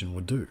creation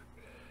would do.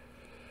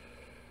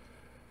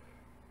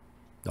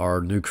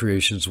 Our new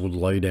creations would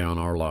lay down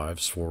our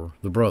lives for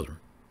the brother.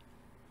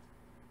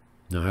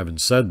 Now, having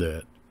said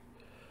that,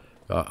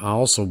 I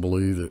also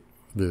believe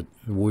that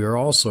we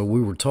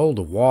were told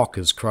to walk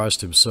as Christ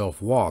himself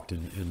walked.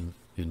 In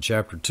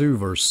chapter 2,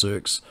 verse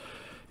 6,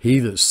 he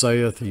that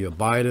saith he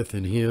abideth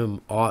in him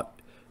ought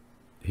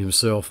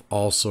himself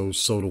also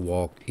so to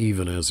walk,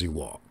 even as he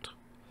walked.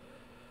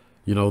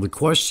 You know, the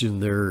question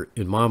there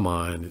in my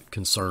mind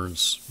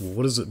concerns, well,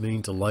 what does it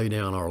mean to lay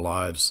down our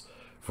lives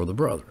for the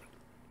brethren?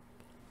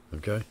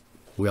 Okay?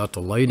 We ought to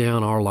lay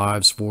down our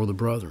lives for the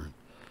brethren.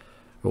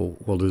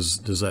 Well, does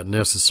that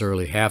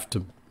necessarily have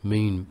to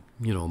mean,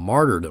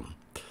 martyrdom?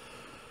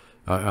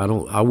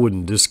 I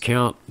wouldn't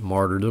discount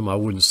martyrdom. I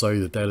wouldn't say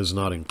that is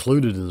not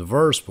included in the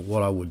verse, but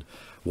what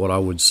I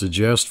would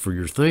suggest for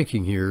your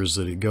thinking here is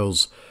that it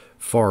goes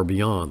far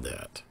beyond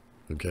that.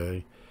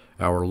 Okay?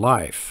 Our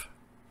life.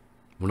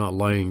 We're not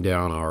laying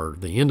down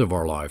the end of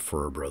our life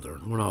for our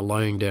brethren. We're not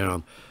laying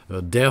down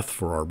death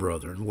for our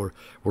brethren. We're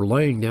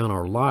laying down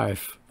our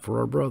life for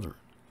our brethren.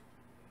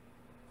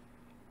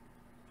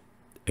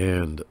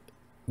 And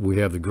we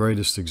have the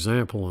greatest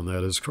example, and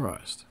that is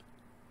Christ.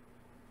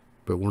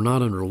 But we're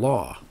not under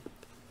law.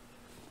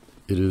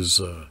 It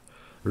is,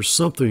 there's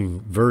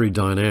something very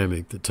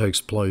dynamic that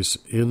takes place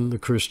in the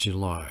Christian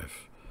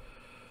life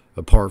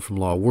apart from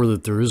law. Where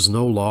that there is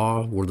no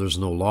law, where there's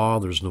no law,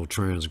 there's no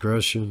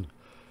transgression.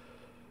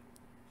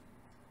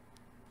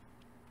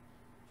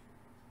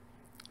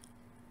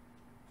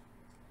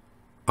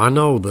 I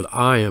know that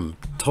I am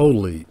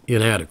totally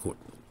inadequate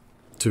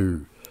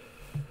to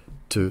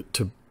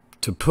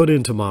put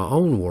into my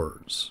own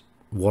words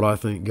what I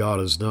think God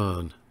has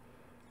done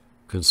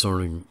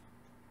concerning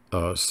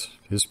us,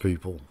 his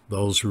people,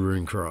 those who are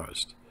in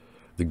Christ,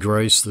 the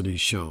grace that he's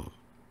shown,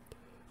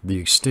 the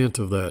extent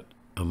of that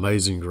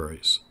amazing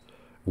grace,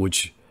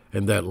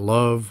 and that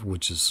love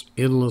which is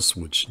endless,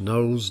 which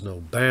knows no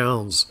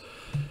bounds.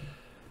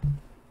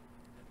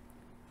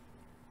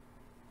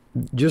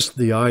 Just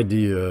the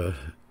idea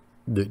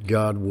that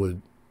God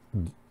would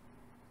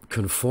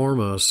conform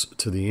us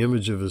to the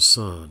image of his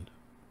Son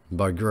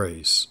by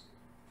grace,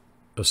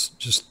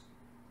 just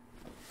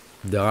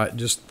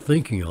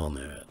thinking on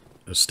that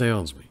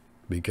astounds me,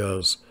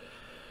 because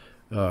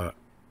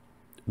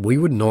we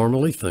would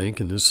normally think,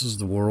 and this is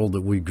the world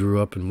that we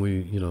grew up and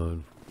we,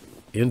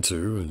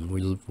 into, and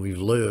we've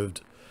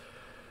lived,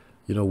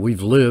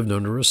 we've lived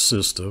under a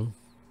system,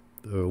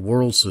 a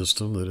world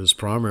system that is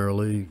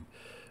primarily,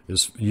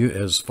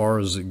 as far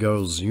as it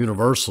goes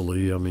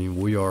universally, I mean,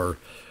 we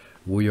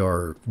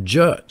are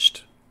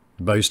judged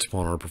based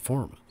upon our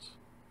performance.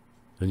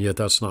 And yet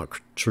that's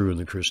not true in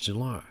the Christian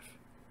life.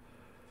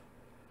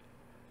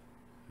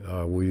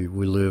 We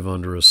live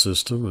under a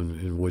system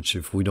in which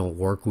if we don't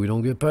work, we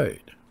don't get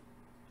paid.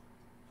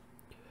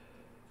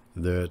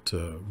 That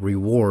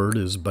reward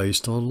is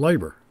based on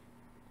labor.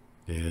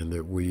 And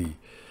that we,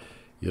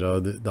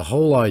 the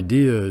whole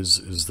idea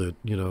is that,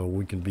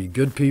 we can be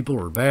good people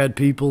or bad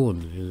people,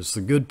 and it's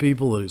the good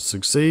people that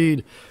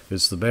succeed,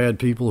 it's the bad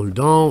people who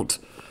don't.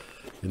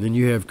 And then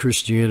you have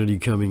Christianity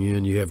coming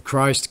in, you have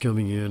Christ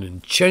coming in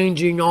and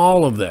changing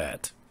all of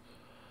that.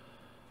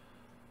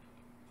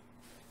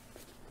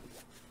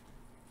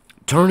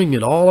 Turning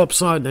it all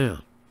upside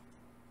down.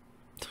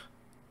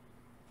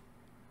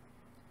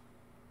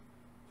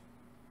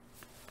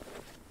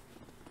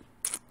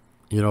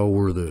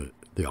 We're the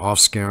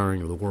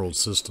offscouring of the world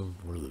system.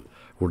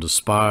 We're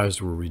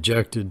despised, we're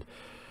rejected,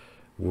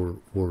 we're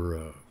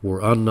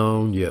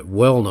unknown yet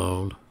well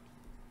known.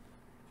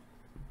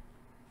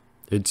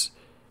 It's,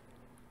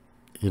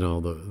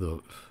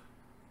 the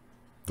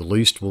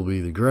least will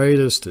be the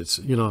greatest. It's,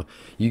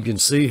 you can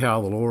see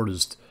how the Lord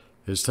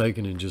has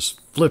taken and just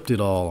flipped it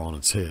all on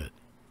its head.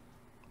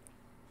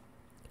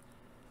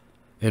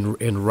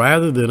 And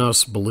rather than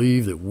us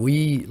believe that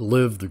we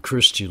live the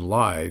Christian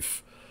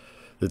life,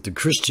 that the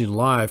Christian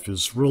life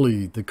is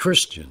really the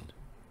Christian.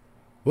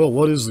 Well,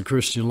 what is the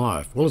Christian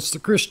life? Well, it's the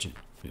Christian.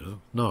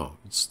 No,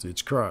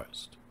 it's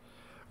Christ.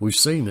 We've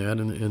seen that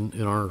in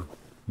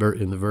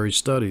the very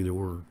study that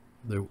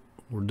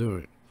we're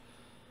doing.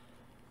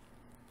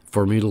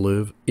 For me to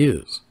live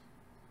is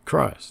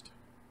Christ.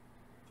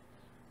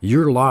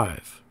 Your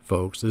life,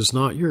 folks, is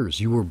not yours.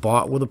 You were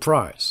bought with a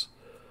price,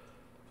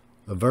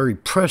 a very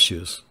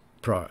precious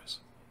price.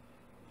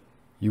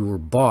 You were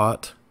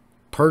bought,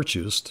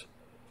 purchased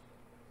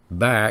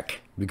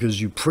back, because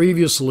you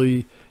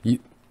previously,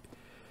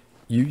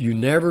 you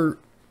never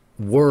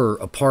were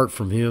apart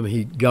from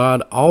him.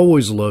 God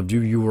always loved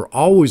you. You were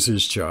always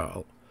his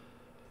child.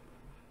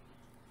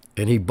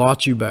 And he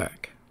bought you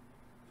back.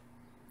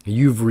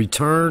 You've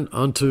returned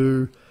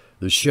unto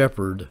the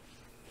shepherd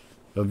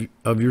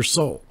of your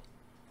soul.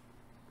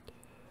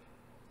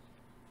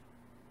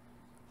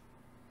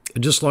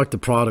 Just like the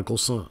prodigal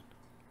son.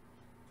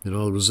 It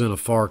was in a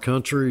far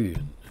country,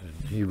 and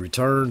he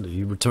returned,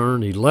 he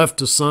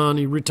left a son,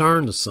 he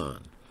returned a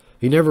son.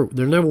 There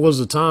never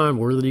was a time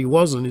where that he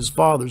wasn't his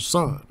father's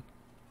son.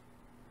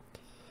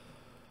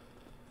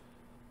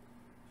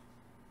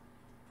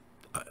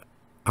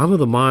 I'm of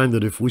the mind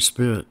that if we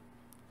spent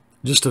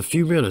just a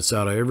few minutes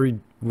out of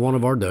every one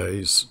of our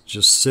days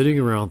just sitting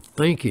around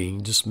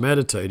thinking, just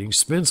meditating,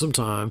 spend some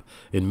time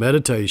in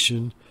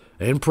meditation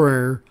and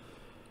prayer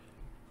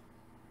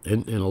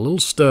and a little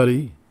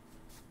study,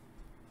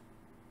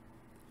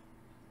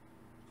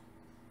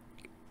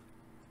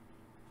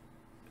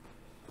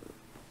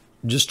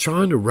 just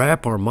trying to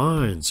wrap our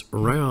minds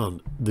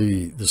around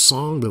the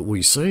song that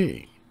we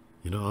sing,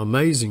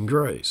 Amazing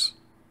Grace,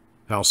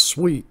 how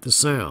sweet the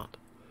sound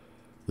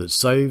that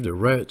saved a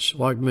wretch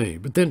like me.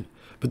 But then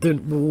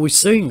we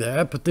sing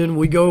that, but then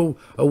we go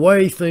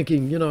away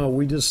thinking,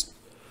 we just,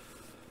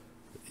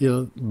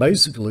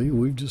 basically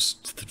we've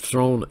just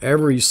thrown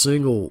every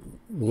single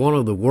one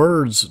of the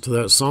words to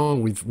that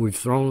song. We've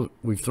thrown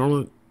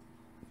it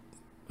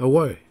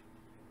away.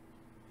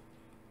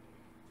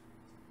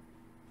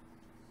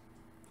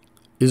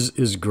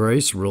 Is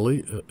grace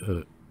really?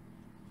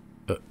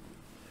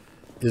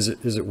 Is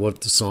it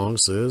what the song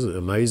says?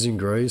 Amazing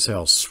grace,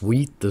 how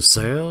sweet the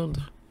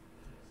sound.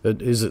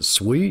 Is it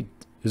sweet?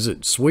 Is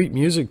it sweet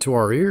music to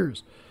our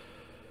ears?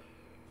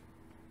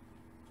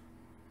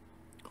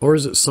 Or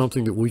is it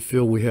something that we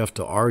feel we have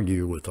to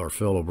argue with our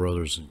fellow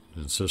brothers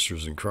and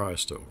sisters in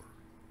Christ over?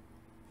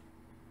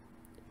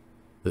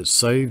 That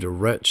saved a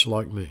wretch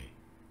like me.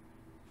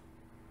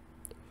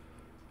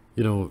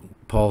 You know,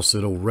 Paul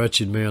said, "O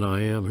wretched man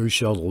I am, who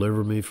shall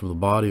deliver me from the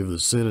body of the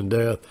sin and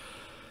death?"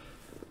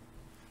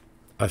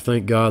 I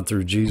thank God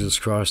through Jesus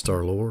Christ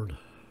our Lord.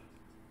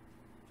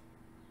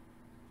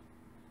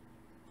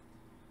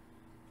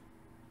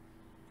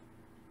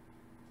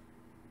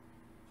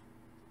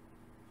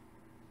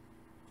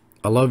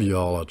 I love you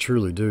all, I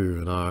truly do,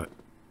 and I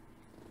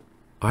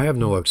have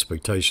no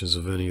expectations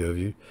of any of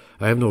you.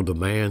 I have no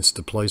demands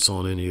to place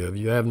on any of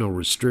you. I have no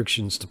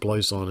restrictions to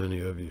place on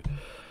any of you.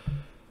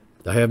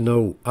 I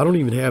don't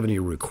even have any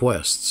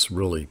requests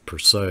really per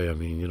se. I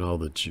mean, you know,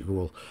 that you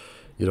will,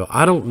 you know,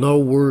 I don't know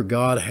where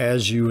God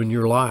has you in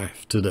your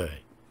life today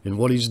and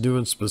what he's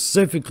doing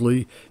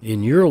specifically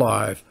in your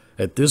life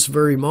at this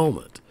very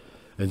moment.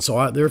 And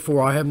so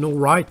therefore I have no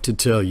right to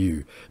tell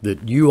you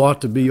that you ought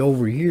to be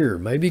over here.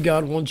 Maybe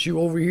God wants you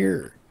over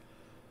here.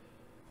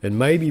 And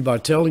maybe by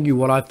telling you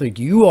what I think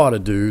you ought to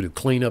do to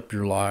clean up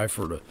your life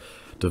or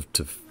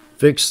to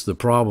fix the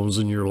problems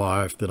in your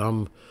life,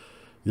 that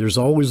there's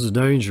always the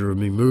danger of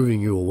me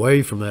moving you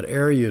away from that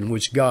area in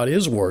which God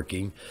is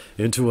working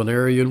into an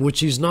area in which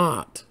he's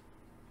not.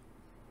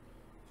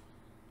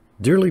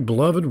 Dearly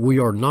beloved, we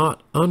are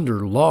not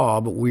under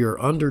law, but we are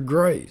under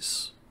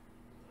grace.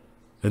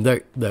 And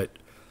that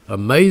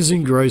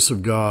amazing grace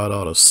of God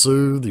ought to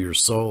soothe your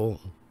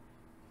soul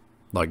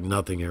like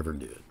nothing ever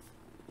did.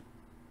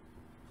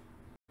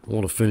 I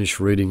want to finish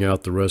reading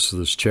out the rest of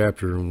this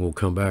chapter, and we'll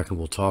come back and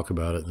we'll talk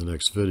about it in the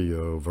next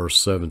video. Verse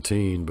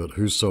 17, "But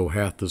whoso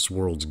hath this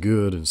world's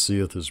good, and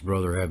seeth his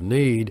brother have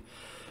need,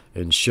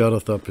 and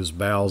shutteth up his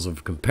bowels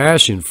of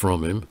compassion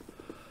from him,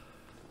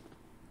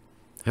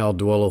 how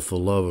dwelleth the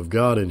love of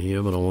God in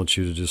him?" And I want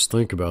you to just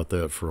think about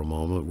that for a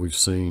moment. We've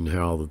seen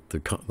how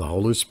the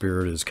Holy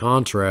Spirit has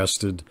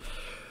contrasted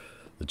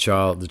the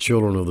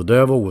children of the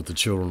devil with the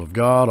children of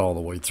God all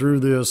the way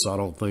through this. I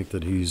don't think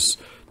that he's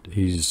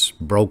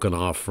broken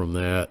off from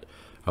that.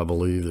 I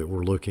believe that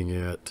we're looking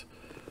at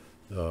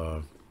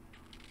a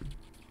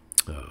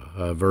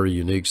very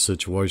unique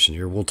situation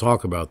here. We'll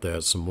talk about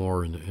that some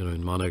more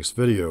in my next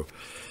video.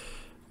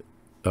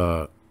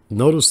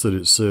 Notice that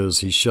it says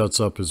he shuts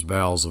up his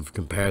bowels of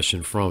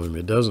compassion from him.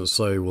 It doesn't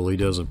say, well, he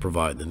doesn't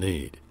provide the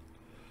need.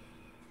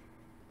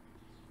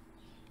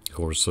 Of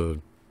course,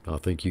 I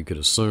think you could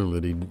assume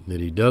that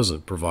he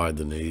doesn't provide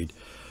the need,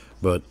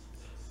 but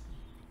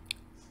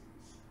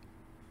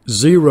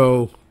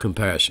zero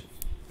compassion,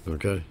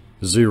 okay?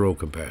 Zero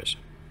compassion.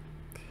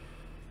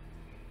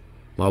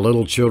 "My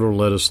little children,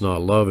 let us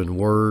not love in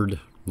word,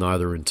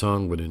 neither in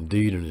tongue, but in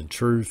deed and in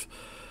truth.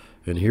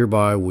 And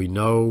hereby we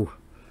know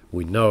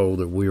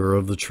that we are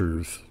of the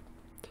truth,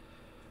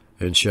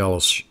 and shall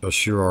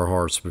assure our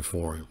hearts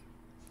before him.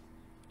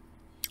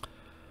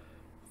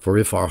 For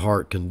if our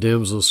heart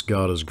condemns us,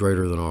 God is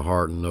greater than our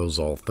heart and knows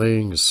all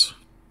things."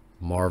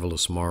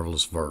 Marvelous,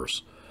 marvelous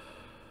verse.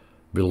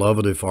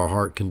 "Beloved, if our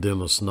heart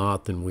condemn us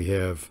not, then we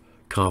have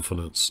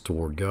confidence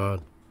toward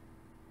God.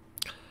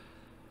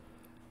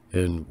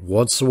 And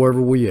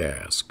whatsoever we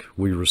ask,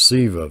 we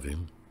receive of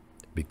him,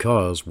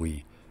 because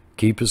we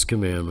keep his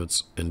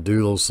commandments and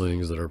do those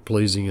things that are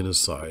pleasing in his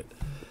sight.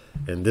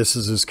 And this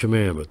is his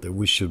commandment, that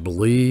we should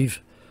believe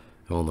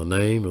on the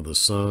name of his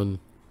Son,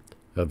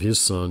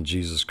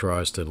 Jesus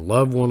Christ, and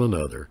love one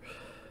another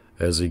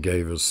as he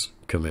gave us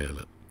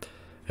commandment.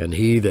 And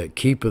he that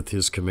keepeth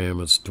his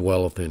commandments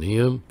dwelleth in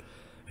him,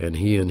 and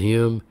he in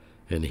him,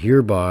 and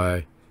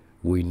hereby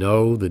we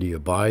know that he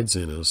abides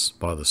in us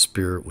by the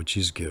Spirit which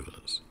he's given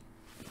us."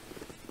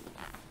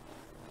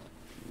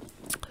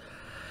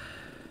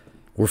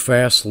 We're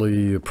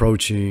fastly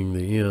approaching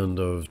the end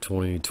of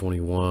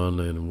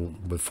 2021,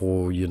 and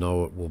before you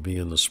know it, we'll be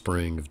in the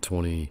spring of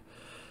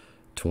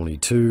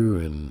 2022,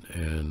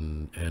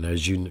 and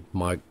as you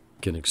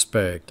can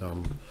expect,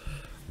 I'm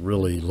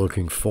really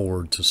looking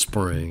forward to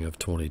spring of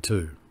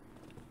 22.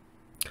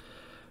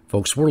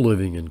 Folks, we're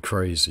living in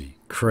crazy,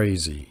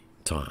 crazy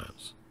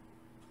times.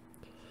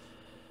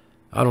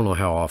 I don't know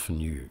how often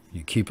you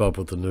keep up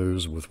with the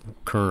news with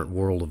current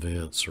world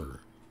events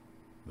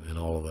and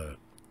all of that.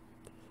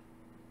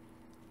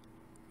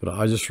 But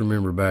I just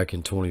remember back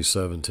in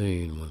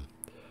 2017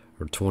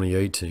 or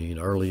 2018,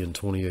 early in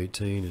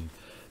 2018, and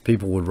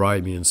people would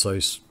write me and say,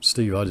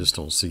 "Steve, I just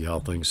don't see how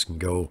things can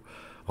go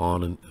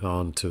on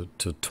to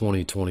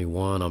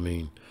 2021. I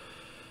mean,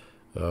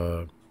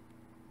 and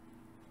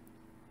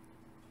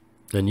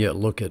yet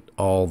look at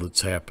all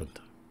that's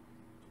happened."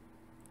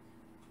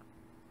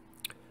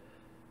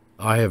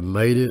 I have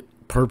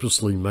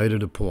purposely made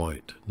it a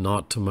point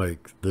not to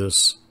make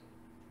this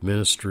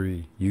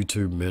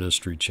YouTube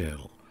ministry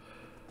channel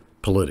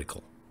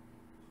political.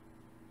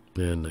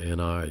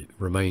 And I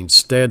remain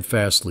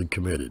steadfastly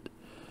committed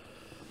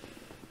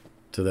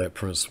to that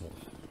principle.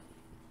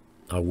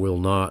 I will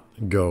not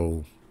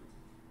go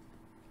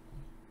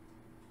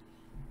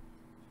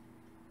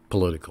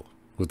political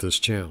with this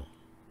channel.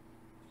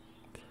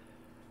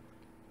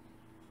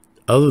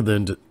 other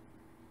than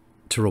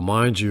to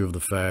remind you of the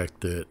fact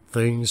that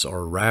things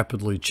are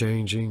rapidly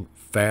changing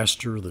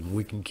faster than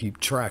we can keep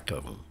track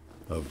of them,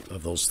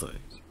 of those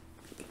things.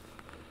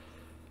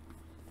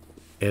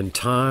 And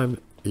time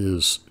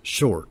is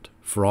short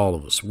for all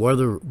of us,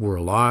 whether we're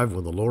alive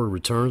when the Lord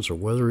returns or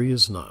whether he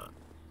is not,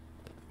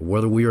 or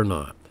whether we are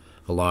not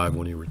alive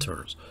when he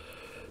returns.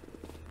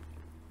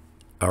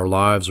 Our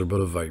lives are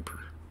but a vapor.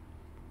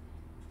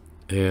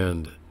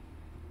 And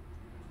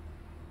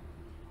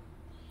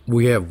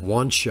we have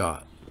one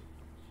shot,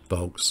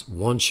 folks,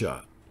 one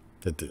shot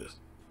at this.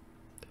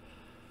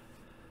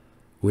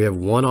 We have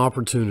one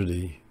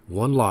opportunity,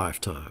 one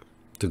lifetime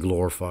to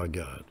glorify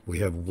God. We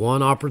have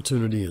one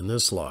opportunity in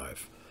this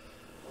life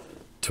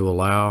to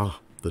allow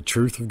the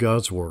truth of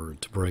God's word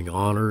to bring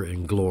honor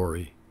and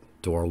glory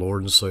to our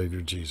Lord and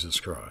Savior Jesus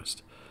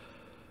Christ.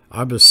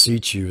 I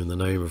beseech you in the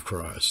name of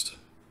Christ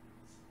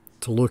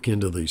to look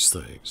into these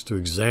things, to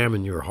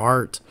examine your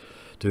heart,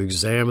 to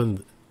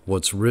examine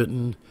what's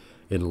written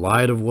in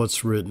light of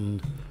what's written,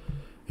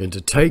 and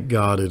to take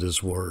God at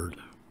his word,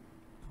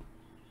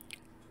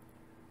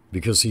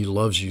 because he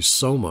loves you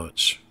so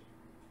much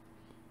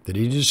that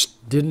he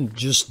didn't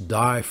just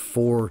die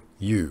for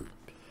you,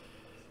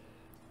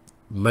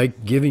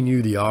 giving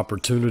you the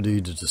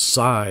opportunity to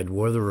decide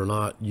whether or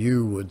not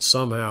you would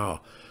somehow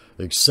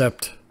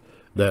accept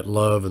that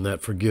love and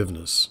that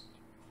forgiveness,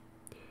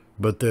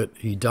 but that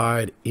he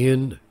died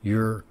in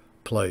your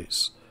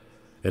place.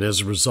 And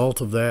as a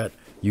result of that,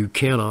 you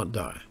cannot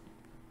die.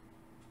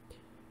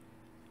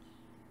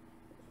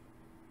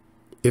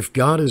 If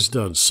God has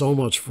done so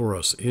much for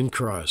us in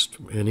Christ,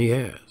 and he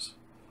has,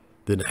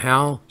 then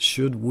how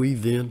should we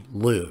then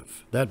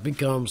live? That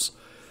becomes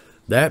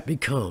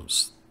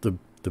the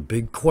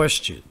big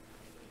question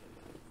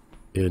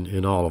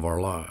in all of our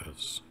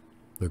lives.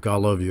 Look, I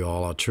love you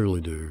all. I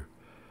truly do.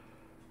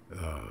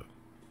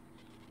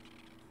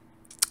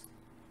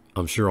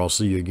 I'm sure I'll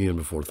see you again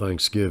before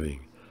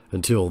Thanksgiving.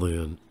 Until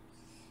then,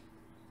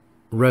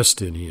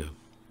 rest in him.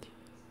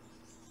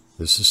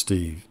 This is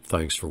Steve.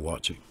 Thanks for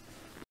watching.